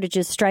power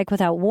outages strike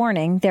without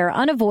warning, they're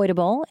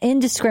unavoidable,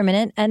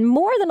 indiscriminate, and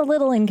more than a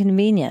little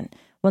inconvenient.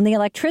 When the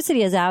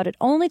electricity is out, it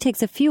only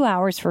takes a few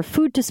hours for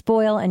food to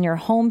spoil and your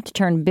home to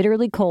turn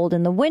bitterly cold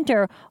in the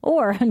winter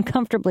or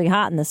uncomfortably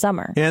hot in the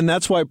summer. And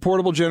that's why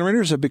portable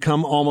generators have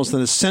become almost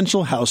an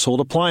essential household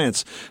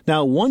appliance.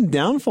 Now, one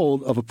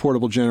downfall of a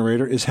portable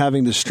generator is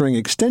having to string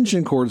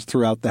extension cords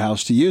throughout the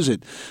house to use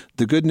it.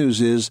 The good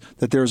news is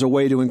that there's a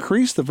way to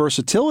increase the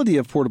versatility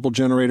of portable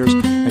generators.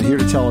 And here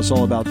to tell us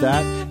all about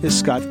that is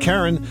Scott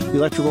Caron, the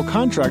electrical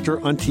contractor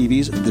on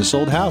TV's This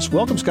Old House.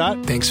 Welcome,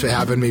 Scott. Thanks for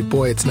having me.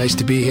 Boy, it's nice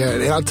to be here.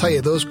 And I'll tell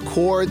you, those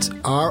cords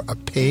are a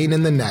pain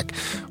in the neck.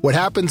 What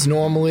happens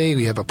normally,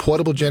 you have a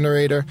portable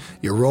generator,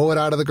 you roll it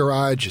out of the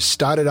garage, you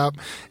start it up,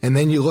 and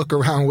then you look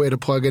around where to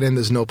plug it in.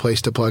 There's no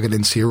place to plug it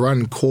in. So you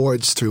run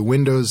cords through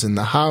windows in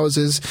the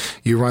houses,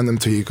 you run them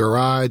through your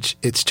garage.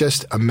 It's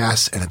just a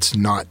mess, and it's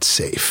not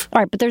safe.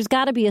 All right, but there's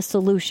got to be a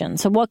solution.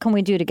 So what can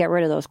we do to get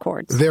rid of those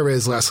cords? There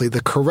is, Leslie.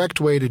 The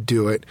correct way to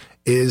do it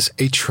is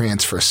a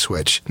transfer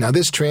switch. Now,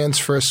 this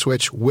transfer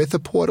switch with a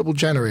portable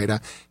generator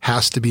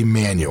has to be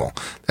manual.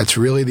 That's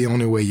really the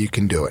only way you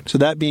can do it. So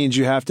that means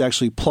you have to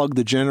actually plug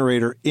the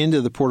generator into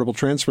the portable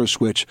transfer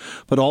switch,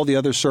 but all the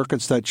other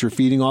circuits that you're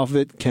feeding off of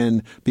it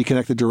can be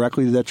connected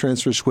directly to that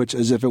transfer switch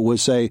as if it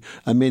was, say,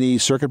 a mini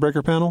circuit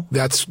breaker panel?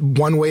 That's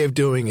one way of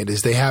doing it,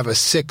 is they have a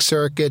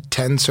 6-circuit,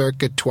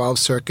 10-circuit,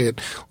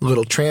 12-circuit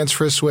little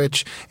transfer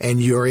switch,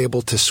 and you're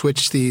able to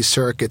switch these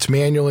circuits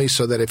manually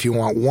so that if you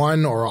want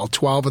one or all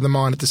 12 of them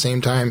on at the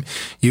same time,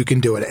 you can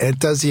do it. And it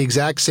does the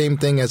exact same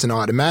thing as an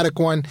automatic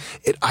one.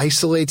 It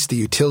isolates the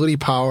utility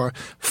power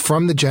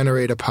from the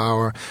generator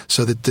power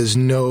so that there's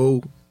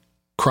no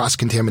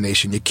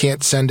cross-contamination. You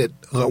can't send it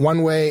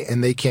one way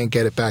and they can't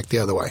get it back the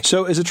other way.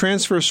 So is a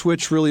transfer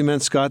switch really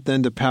meant, Scott,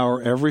 then to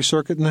power every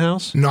circuit in the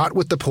house? Not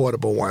with the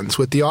portable ones.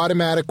 With the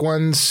automatic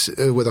ones,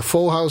 with a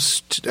full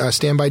house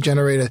standby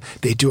generator,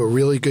 they do a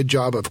really good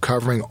job of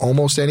covering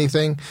almost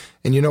anything.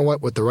 And you know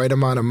what? With the right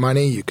amount of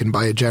money, you can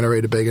buy a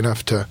generator big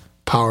enough to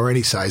power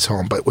any size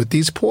home. But with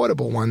these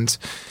portable ones,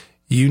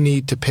 you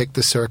need to pick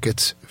the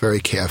circuits very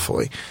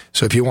carefully.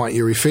 So if you want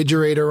your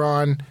refrigerator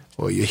on,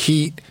 or your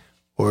heat,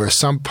 or a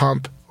sump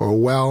pump, or a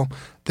well,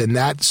 then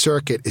that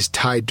circuit is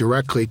tied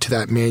directly to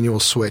that manual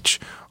switch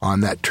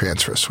on that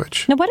transfer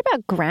switch. Now, what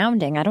about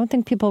grounding? I don't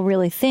think people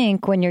really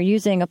think when you're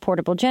using a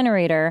portable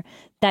generator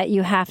that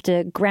you have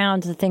to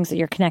ground the things that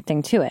you're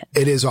connecting to it.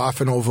 It is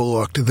often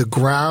overlooked. The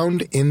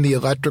ground in the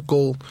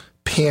electrical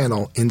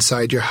panel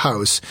inside your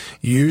house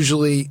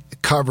usually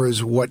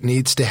covers what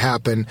needs to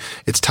happen.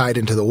 It's tied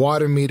into the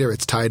water meter.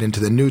 It's tied into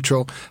the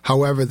neutral.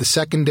 However, the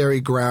secondary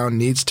ground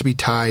needs to be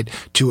tied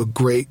to a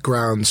great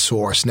ground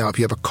source. Now, if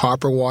you have a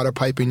copper water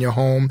pipe in your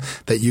home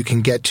that you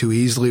can get to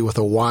easily with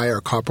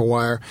a copper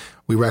wire,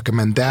 we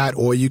recommend that.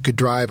 Or you could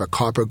drive a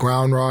copper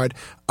ground rod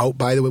out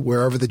by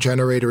wherever the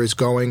generator is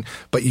going,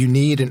 but you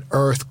need an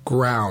earth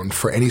ground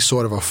for any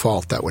sort of a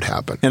fault that would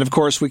happen. And of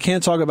course, we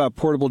can't talk about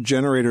portable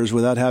generators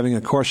without having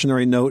a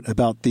cautionary note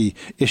about the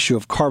issue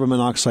of carbon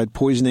monoxide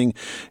poisoning.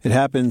 It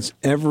happens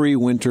every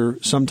winter,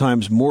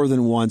 sometimes more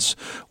than once,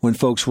 when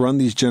folks run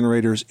these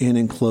generators in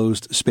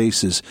enclosed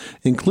spaces,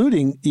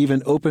 including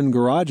even open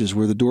garages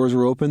where the doors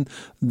are open.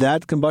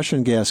 That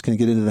combustion gas can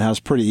get into the house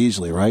pretty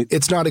easily, right?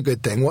 It's not a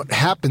good thing. What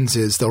happens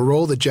is they'll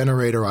roll the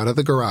generator out of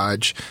the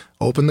garage,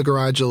 open the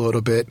garage a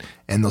little bit,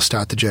 and they'll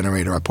start the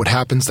generator up. What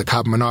happens, the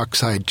carbon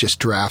monoxide just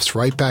drafts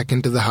right back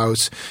into the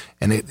house,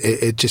 and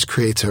it just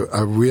creates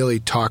a really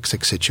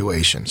toxic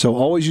situation. So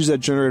always use that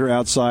generator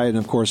outside, and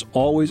of course,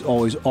 always,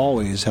 always,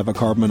 always have a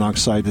carbon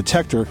monoxide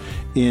detector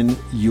in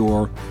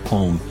your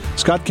home.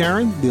 Scott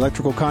Caron, the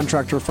electrical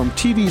contractor from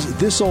TV's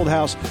This Old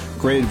House,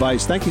 great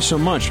advice. Thank you so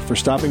much for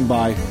stopping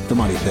by the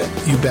Money Pit.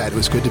 You bet. It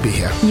was good to be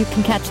here. You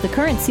can catch the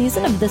current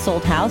season of This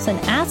Old House and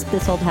Ask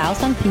This Old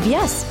House on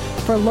PBS.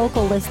 For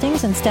local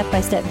listings and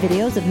step-by-step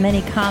videos of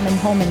many common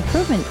home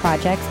improvement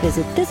projects,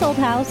 visit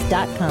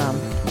thisoldhouse.com.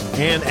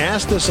 And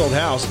Ask This Old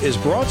House is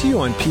brought to you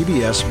on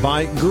PBS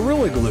by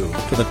Gorilla Glue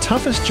for the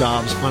toughest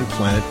jobs on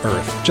planet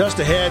Earth. Just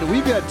ahead,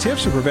 we've got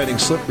tips for preventing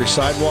slippery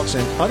sidewalks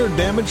and other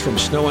damage from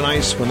snow and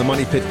ice when the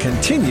Money Pit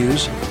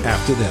continues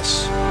after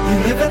this.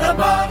 You live in a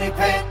money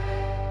pit.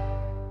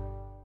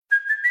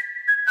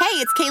 Hey,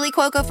 it's Kaylee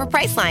Cuoco for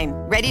Priceline.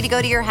 Ready to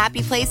go to your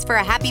happy place for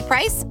a happy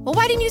price? Well,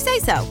 why didn't you say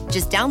so?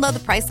 Just download the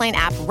Priceline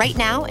app right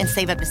now and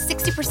save up to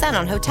 60%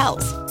 on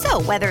hotels.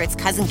 So whether it's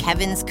Cousin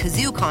Kevin's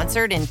Kazoo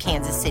Concert in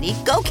Kansas City,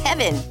 go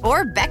Kevin,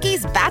 or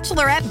Becky's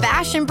Bachelorette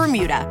Bash in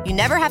Bermuda, you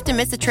never have to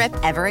miss a trip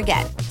ever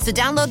again. So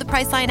download the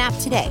Priceline app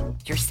today.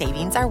 Your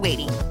savings are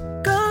waiting.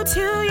 Go to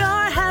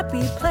your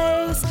happy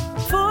place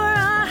for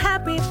a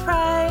happy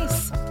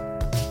price.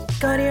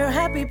 Go to your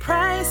happy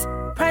price,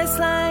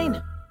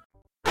 Priceline.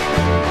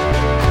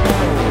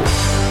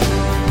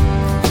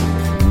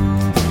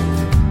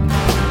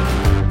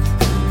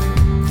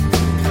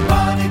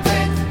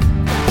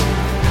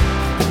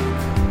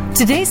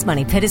 Today's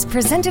Money Pit is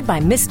presented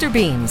by Mr.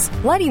 Beams,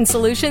 lighting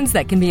solutions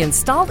that can be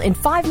installed in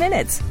 5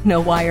 minutes.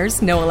 No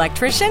wires, no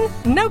electrician,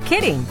 no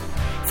kidding.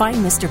 Find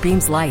Mr.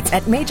 Beams lights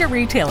at major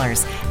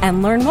retailers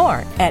and learn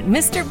more at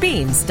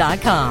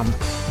MrBeams.com.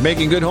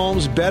 Making good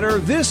homes better.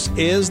 This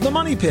is the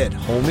Money Pit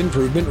Home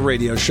Improvement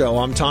Radio Show.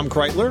 I'm Tom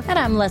Kreitler. And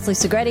I'm Leslie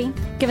Segretti.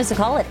 Give us a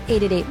call at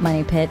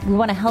 888-MONEY-PIT. We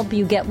want to help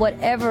you get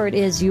whatever it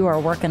is you are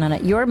working on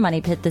at your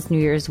Money Pit this New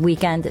Year's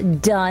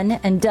weekend done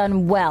and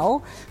done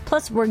well.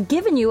 Plus, we're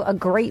giving you a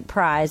great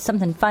prize,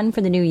 something fun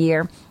for the new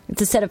year.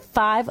 It's a set of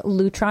 5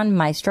 Lutron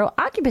Maestro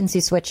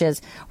occupancy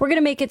switches. We're going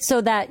to make it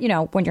so that,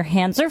 when your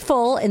hands are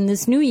full in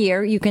this new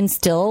year, you can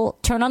still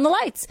turn on the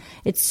lights.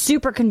 It's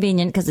super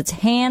convenient because it's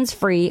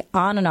hands-free,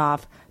 on and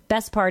off.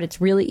 Best part, it's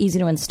really easy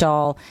to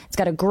install. It's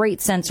got a great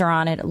sensor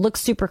on it. It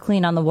looks super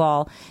clean on the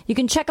wall. You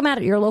can check them out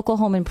at your local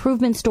home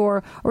improvement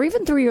store or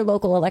even through your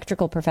local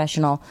electrical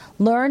professional.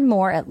 Learn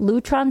more at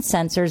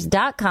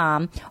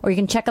lutronsensors.com, or you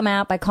can check them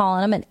out by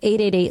calling them at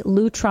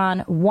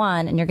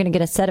 888-LUTRON-1, and you're going to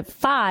get a set of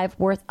 5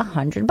 worth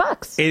 $100.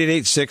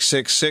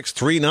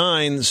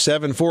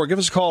 888-666-3974. Give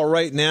us a call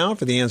right now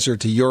for the answer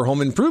to your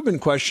home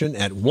improvement question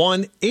at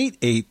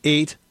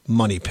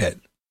 1-888-MONEY-PIT.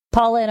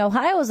 Paula in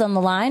Ohio is on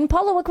the line.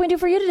 Paula, what can we do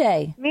for you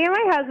today? Me and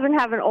my husband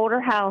have an older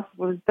house. It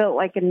was built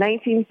like in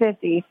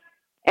 1950,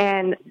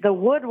 and the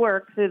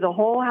woodwork through the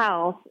whole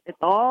house, it's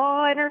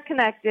all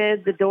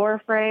interconnected, the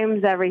door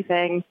frames,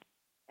 everything.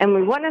 And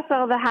we want to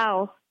sell the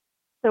house,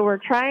 so we're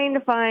trying to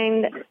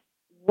find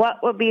what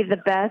would be the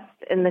best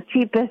and the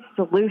cheapest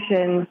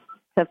solution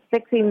to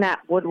fixing that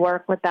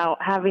woodwork without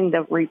having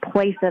to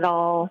replace it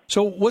all.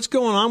 So what's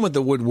going on with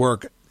the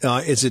woodwork?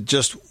 Is it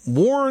just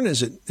worn?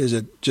 Is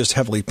it just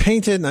heavily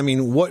painted? I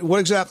mean, what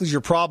exactly is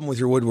your problem with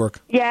your woodwork?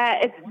 Yeah,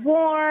 it's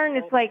worn.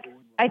 It's like,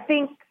 I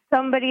think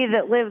somebody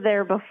that lived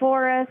there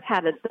before us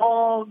had a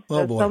dog,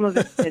 so some of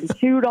it's been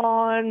chewed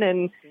on,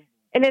 and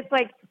it's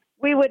like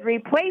we would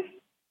replace.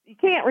 You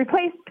can't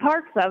replace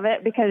parts of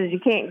it because you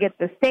can't get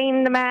the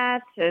stain to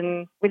match,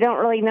 and we don't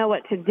really know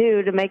what to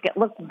do to make it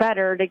look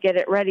better to get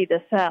it ready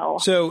to sell.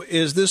 So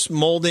is this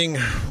molding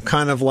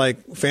kind of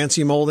like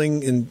fancy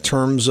molding in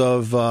terms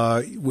of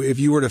if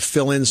you were to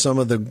fill in some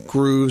of the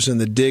grooves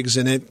and the digs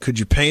in it, could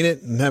you paint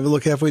it and have it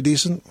look halfway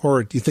decent,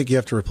 or do you think you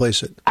have to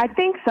replace it? I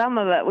think some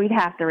of it, we'd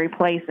have to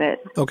replace it.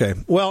 Okay.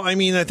 Well, I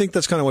mean, I think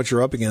that's kind of what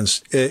you're up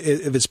against.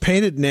 If it's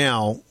painted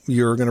now,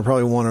 you're going to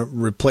probably want to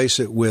replace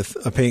it with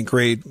a paint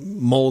grade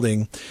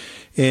molding.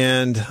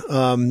 And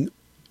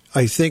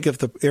I think if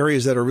the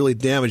areas that are really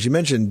damaged, you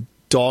mentioned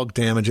dog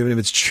damage. I mean, if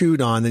it's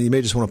chewed on, then you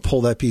may just want to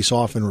pull that piece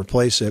off and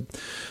replace it.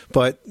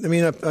 But, I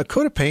mean, a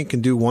coat of paint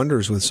can do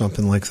wonders with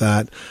something like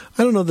that.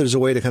 I don't know if there's a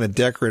way to kind of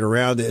decorate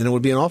around it, and it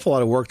would be an awful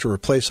lot of work to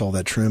replace all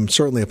that trim.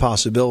 Certainly a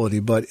possibility,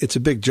 but it's a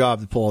big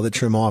job to pull all that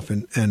trim off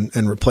and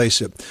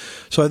replace it.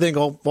 So I think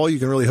all you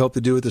can really hope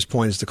to do at this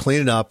point is to clean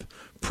it up,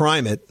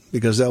 prime it,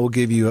 because that will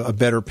give you a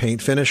better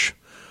paint finish.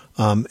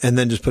 And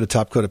then just put a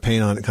top coat of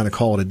paint on it and kind of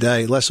call it a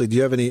day. Leslie, do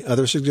you have any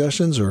other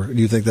suggestions, or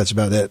do you think that's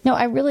about it? No,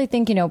 I really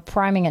think,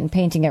 priming it and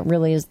painting it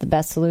really is the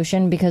best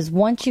solution, because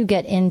once you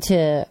get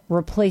into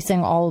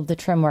replacing all of the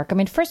trim work, I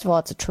mean, first of all,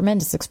 it's a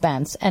tremendous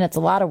expense and it's a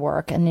lot of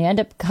work, and you end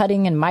up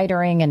cutting and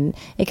mitering, and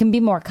it can be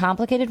more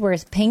complicated,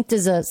 whereas paint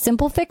is a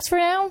simple fix for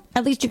now.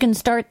 At least you can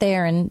start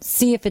there and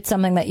see if it's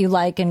something that you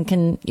like and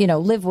can,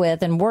 live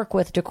with and work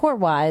with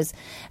decor-wise.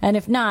 And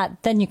if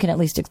not, then you can at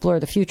least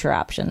explore the future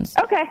options.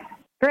 Okay.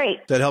 Great.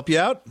 Does that help you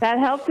out? That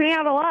helps me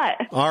out a lot.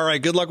 All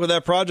right. Good luck with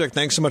that project.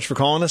 Thanks so much for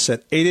calling us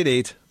at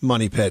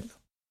 888-MONEY-PIT.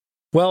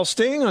 Well,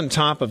 staying on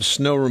top of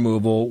snow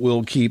removal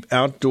will keep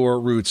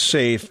outdoor routes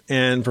safe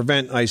and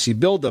prevent icy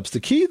buildups. The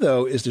key,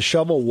 though, is to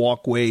shovel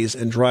walkways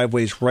and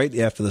driveways right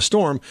after the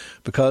storm,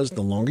 because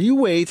the longer you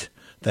wait,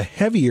 the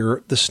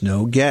heavier the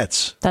snow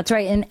gets. That's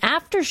right. And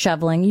after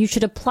shoveling, you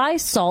should apply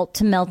salt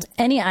to melt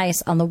any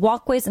ice on the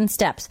walkways and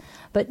steps.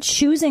 But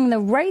choosing the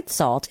right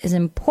salt is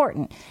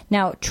important.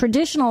 Now,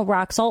 traditional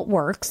rock salt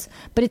works,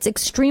 but it's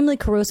extremely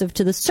corrosive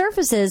to the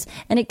surfaces,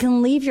 and it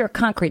can leave your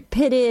concrete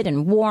pitted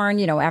and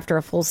worn, after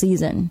a full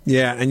season.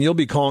 Yeah, and you'll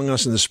be calling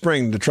us in the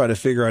spring to try to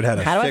figure out how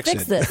do I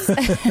fix this?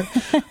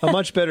 A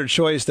much better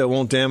choice that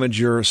won't damage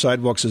your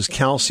sidewalks is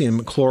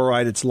calcium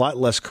chloride. It's a lot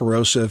less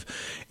corrosive,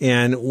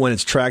 and when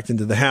it's tracked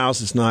into the house,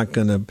 it's not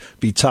going to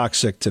be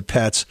toxic to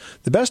pets.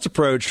 The best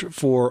approach,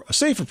 for a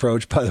safe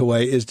approach, by the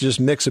way, is to just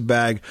mix a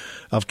bag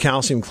of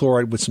calcium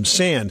chloride with some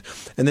sand,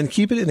 and then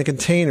keep it in a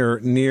container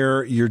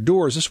near your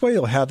doors. This way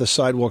you'll have the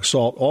sidewalk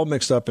salt all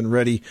mixed up and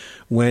ready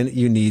when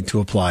you need to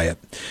apply it.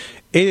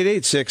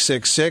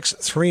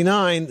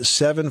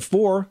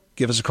 888-666-3974.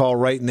 Give us a call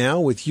right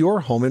now with your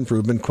home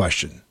improvement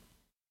question.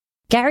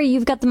 Gary,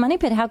 you've got the Money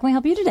Pit. How can we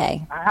help you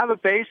today? I have a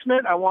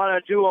basement I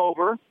want to do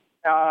over.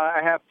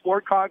 I have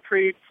poured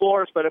concrete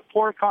floors, but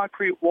poured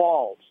concrete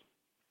walls.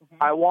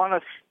 I want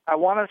to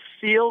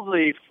seal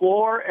the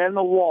floor and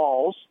the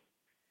walls.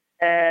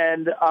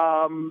 And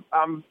I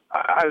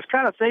was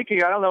kind of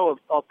thinking, I don't know, of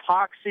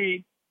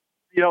epoxy,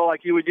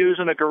 like you would use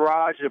in a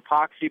garage,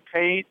 epoxy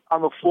paint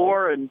on the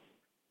floor, and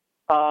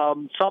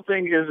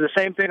something is the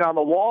same thing on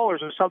the wall, or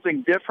is there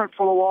something different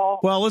for the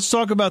wall? Well, let's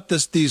talk about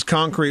these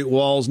concrete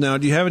walls now.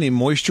 Do you have any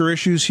moisture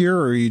issues here,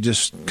 or are you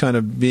just kind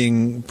of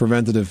being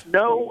preventative?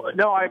 No.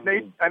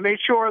 I made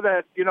sure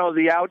that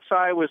the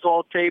outside was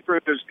all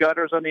tapered. There's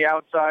gutters on the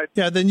outside.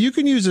 Yeah, then you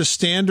can use a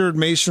standard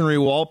masonry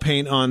wall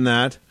paint on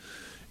that.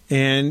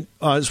 And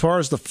as far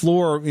as the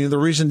floor, the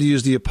reason to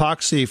use the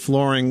epoxy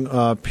flooring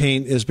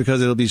paint is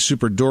because it'll be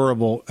super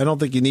durable. I don't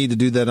think you need to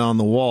do that on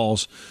the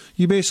walls.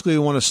 You basically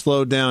want to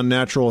slow down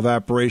natural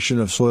evaporation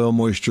of soil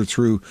moisture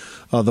through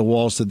the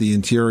walls to the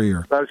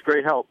interior. That was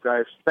great help,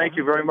 guys. Thank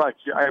you very much.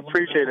 I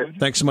appreciate it.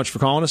 Thanks so much for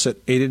calling us at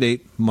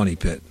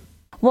 888-MONEY-PIT.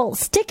 Well,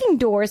 sticking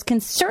doors can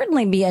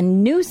certainly be a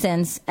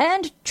nuisance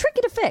and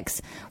tricky to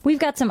fix. We've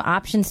got some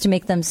options to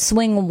make them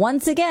swing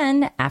once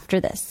again after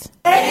this.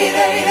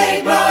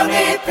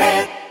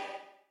 888-MONEY-PIT.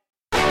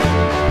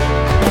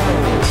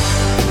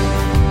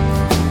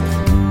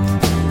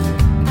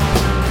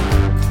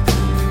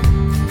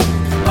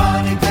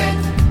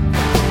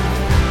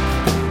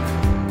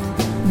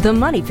 The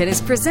Money Pit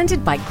is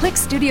presented by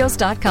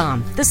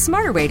ClickStudios.com, the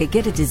smarter way to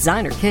get a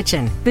designer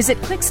kitchen.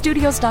 Visit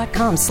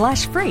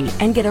ClickStudios.com/free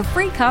and get a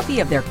free copy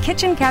of their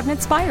Kitchen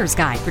Cabinets Buyer's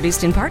Guide,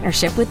 produced in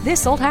partnership with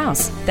This Old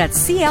House.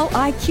 That's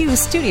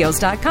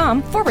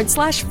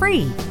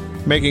CLIQstudios.com/free.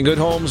 Making good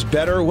homes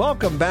better.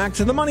 Welcome back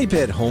to the Money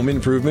Pit Home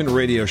Improvement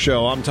Radio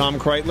Show. I'm Tom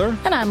Kreitler.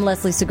 And I'm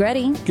Leslie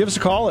Segretti. Give us a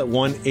call at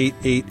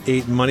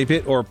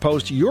 1-888-MONEY-PIT or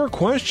post your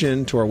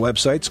question to our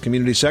website's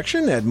community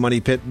section at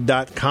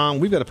moneypit.com.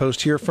 We've got a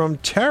post here from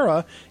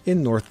Tara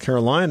in North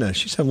Carolina.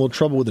 She's having a little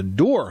trouble with a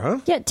door, huh?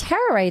 Yeah,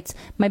 Tara writes,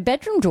 my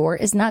bedroom door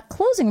is not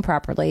closing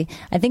properly.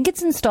 I think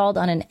it's installed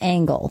on an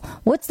angle.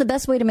 What's the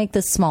best way to make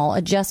this small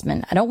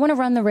adjustment? I don't want to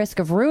run the risk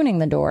of ruining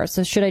the door,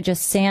 so should I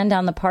just sand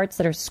down the parts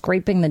that are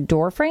scraping the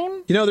door frame?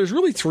 There's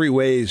really three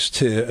ways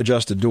to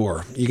adjust a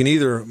door. You can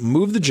either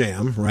move the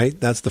jamb, right?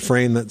 That's the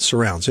frame that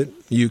surrounds it.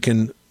 You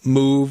can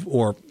move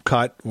or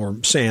cut or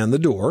sand the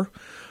door,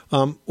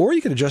 or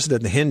you can adjust it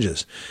at the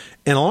hinges.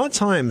 And a lot of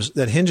times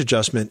that hinge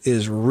adjustment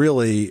is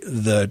really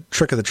the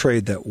trick of the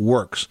trade that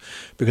works.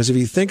 Because if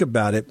you think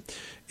about it,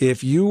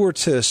 If you were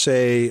to,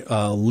 say,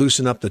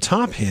 loosen up the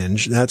top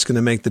hinge, that's going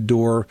to make the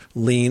door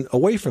lean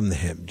away from the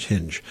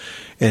hinge.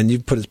 And you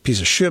put a piece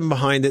of shim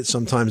behind it.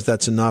 Sometimes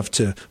that's enough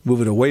to move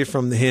it away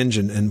from the hinge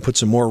and put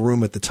some more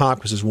room at the top,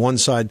 because as one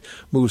side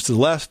moves to the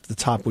left, the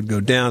top would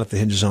go down if the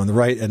hinge is on the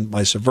right, and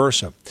vice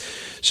versa.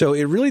 So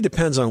it really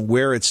depends on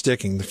where it's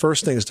sticking. The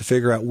first thing is to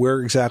figure out where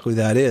exactly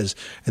that is,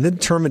 and then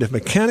determine if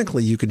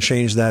mechanically you can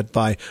change that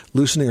by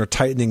loosening or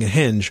tightening a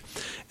hinge.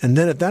 And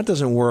then if that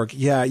doesn't work,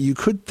 you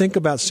could think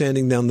about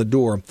sanding down the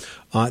door.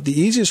 The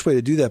easiest way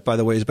to do that, by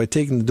the way, is by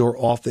taking the door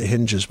off the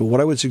hinges. But what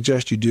I would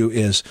suggest you do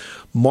is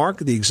mark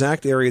the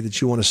exact area that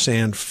you want to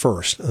sand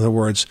first. In other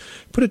words,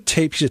 put a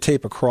piece of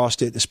tape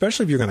across it,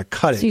 especially if you're going to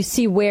cut it. So you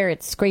see where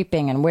it's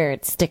scraping and where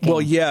it's sticking.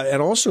 Well, yeah,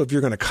 and also if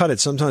you're going to cut it,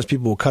 sometimes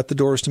people will cut the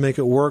doors to make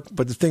it work.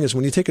 But the thing is,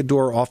 when you take a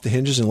door off the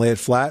hinges and lay it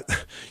flat,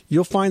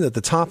 you'll find that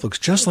the top looks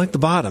just like the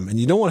bottom, and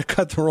you don't want to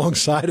cut the wrong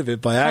side of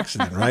it by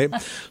accident, right?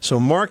 So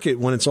mark it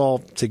when it's all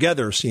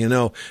together so you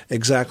know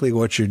exactly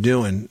what you're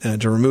doing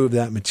to remove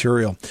that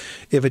material.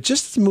 If it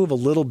just move a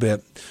little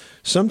bit,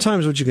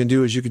 sometimes what you can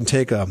do is you can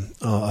take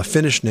a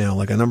finish nail,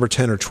 like a number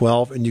 10 or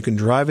 12, and you can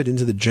drive it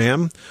into the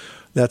jamb.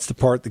 That's the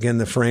part, again,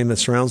 the frame that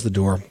surrounds the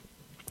door.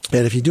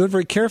 And if you do it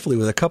very carefully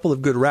with a couple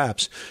of good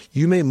wraps,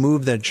 you may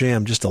move that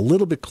jamb just a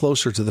little bit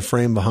closer to the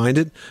frame behind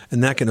it,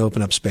 and that can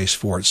open up space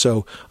for it.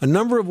 So a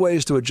number of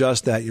ways to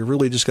adjust that. You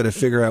really just got to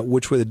figure out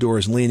which way the door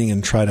is leaning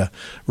and try to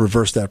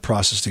reverse that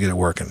process to get it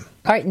working.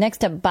 All right,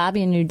 next up,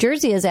 Bobby in New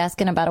Jersey is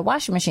asking about a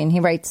washing machine. He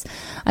writes,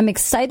 I'm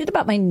excited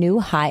about my new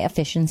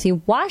high-efficiency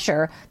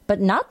washer, but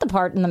not the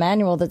part in the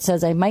manual that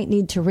says I might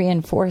need to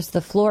reinforce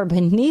the floor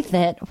beneath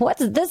it.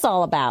 What's this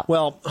all about?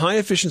 Well,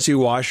 high-efficiency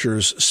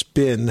washers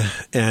spin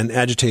and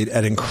agitate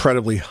at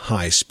incredibly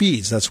high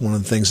speeds. That's one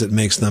of the things that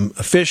makes them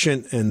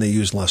efficient, and they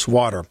use less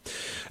water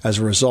as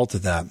a result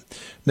of that.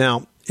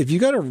 Now, if you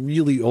got a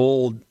really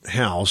old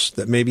house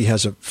that maybe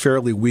has a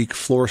fairly weak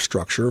floor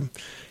structure,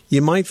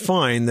 you might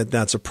find that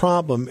that's a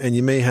problem, and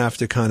you may have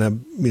to kind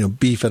of,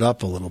 beef it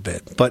up a little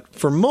bit. But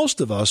for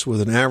most of us with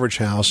an average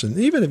house, and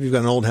even if you've got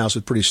an old house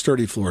with pretty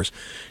sturdy floors,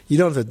 you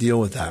don't have to deal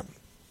with that.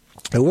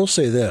 I will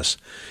say this.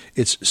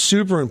 It's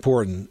super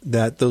important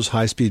that those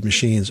high-speed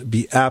machines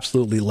be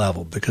absolutely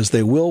level, because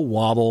they will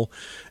wobble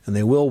and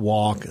they will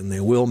walk and they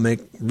will make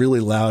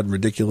really loud,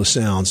 ridiculous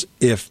sounds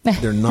if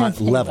they're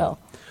not level.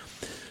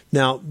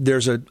 Now,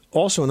 there's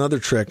also another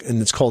trick, and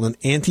it's called an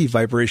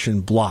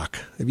anti-vibration block.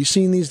 Have you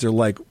seen these? They're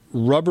like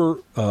rubber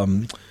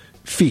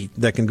feet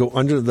that can go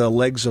under the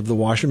legs of the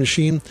washing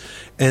machine,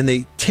 and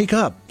they take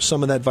up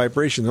some of that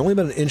vibration. They're only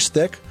about an inch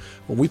thick.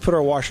 When we put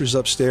our washers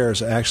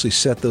upstairs, I actually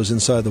set those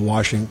inside the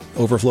washing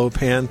overflow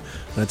pan,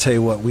 and I tell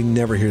you what, we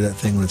never hear that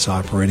thing when it's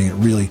operating. It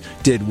really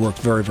did work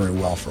very, very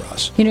well for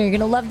us. You're going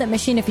to love that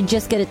machine if you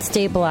just get it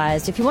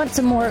stabilized. If you want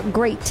some more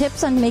great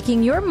tips on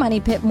making your money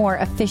pit more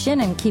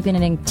efficient and keeping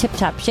it in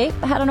tip-top shape,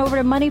 head on over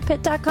to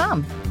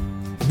moneypit.com.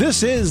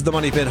 This is the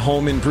Money Pit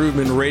Home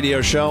Improvement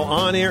Radio Show,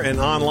 on air and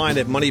online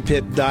at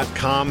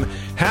moneypit.com.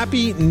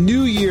 Happy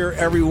New Year,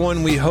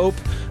 everyone. We hope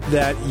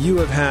that you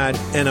have had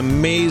an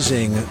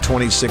amazing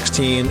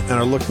 2016 and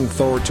are looking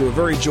forward to a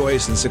very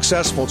joyous and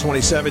successful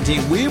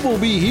 2017. We will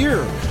be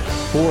here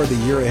for the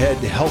year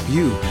ahead to help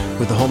you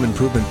with the home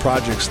improvement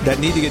projects that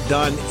need to get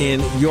done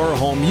in your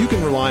home. You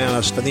can rely on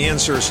us for the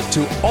answers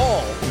to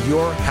all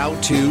your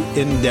how-to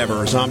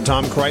endeavors. I'm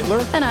Tom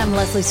Kreitler. And I'm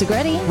Leslie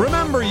Segretti.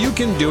 Remember, you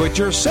can do it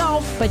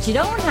yourself, but you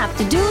don't have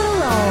to do it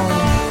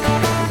alone.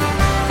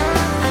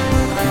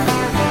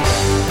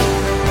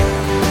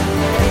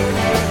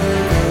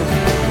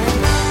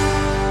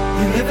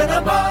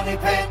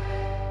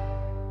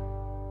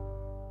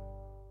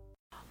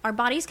 Our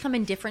bodies come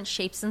in different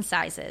shapes and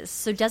sizes,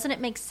 so doesn't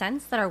it make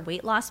sense that our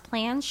weight loss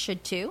plans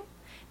should too?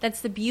 That's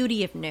the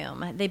beauty of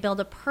Noom. They build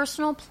a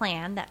personal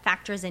plan that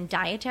factors in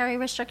dietary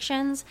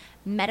restrictions,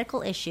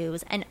 medical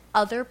issues, and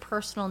other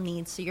personal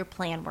needs so your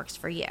plan works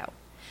for you.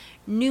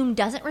 Noom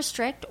doesn't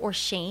restrict or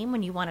shame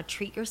when you want to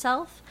treat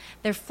yourself.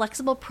 Their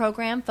flexible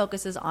program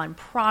focuses on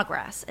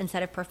progress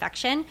instead of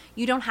perfection.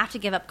 You don't have to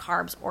give up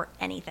carbs or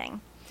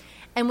anything.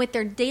 And with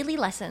their daily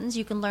lessons,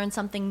 you can learn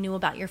something new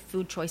about your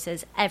food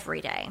choices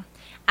every day.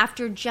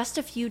 After just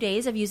a few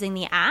days of using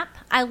the app,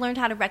 I learned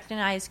how to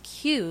recognize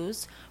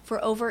cues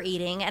for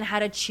overeating and how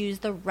to choose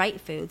the right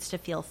foods to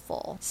feel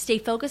full. Stay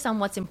focused on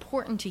what's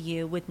important to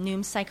you with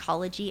Noom's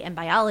psychology and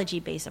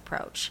biology-based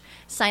approach.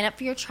 Sign up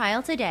for your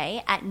trial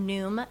today at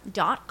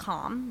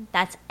Noom.com.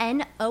 That's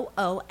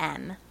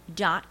Noom.com.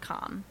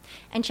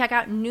 And check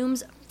out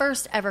Noom's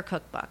first ever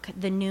cookbook,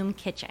 The Noom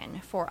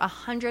Kitchen, for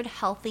 100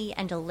 healthy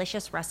and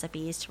delicious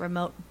recipes to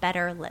promote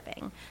better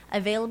living.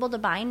 Available to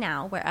buy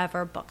now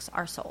wherever books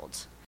are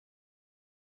sold.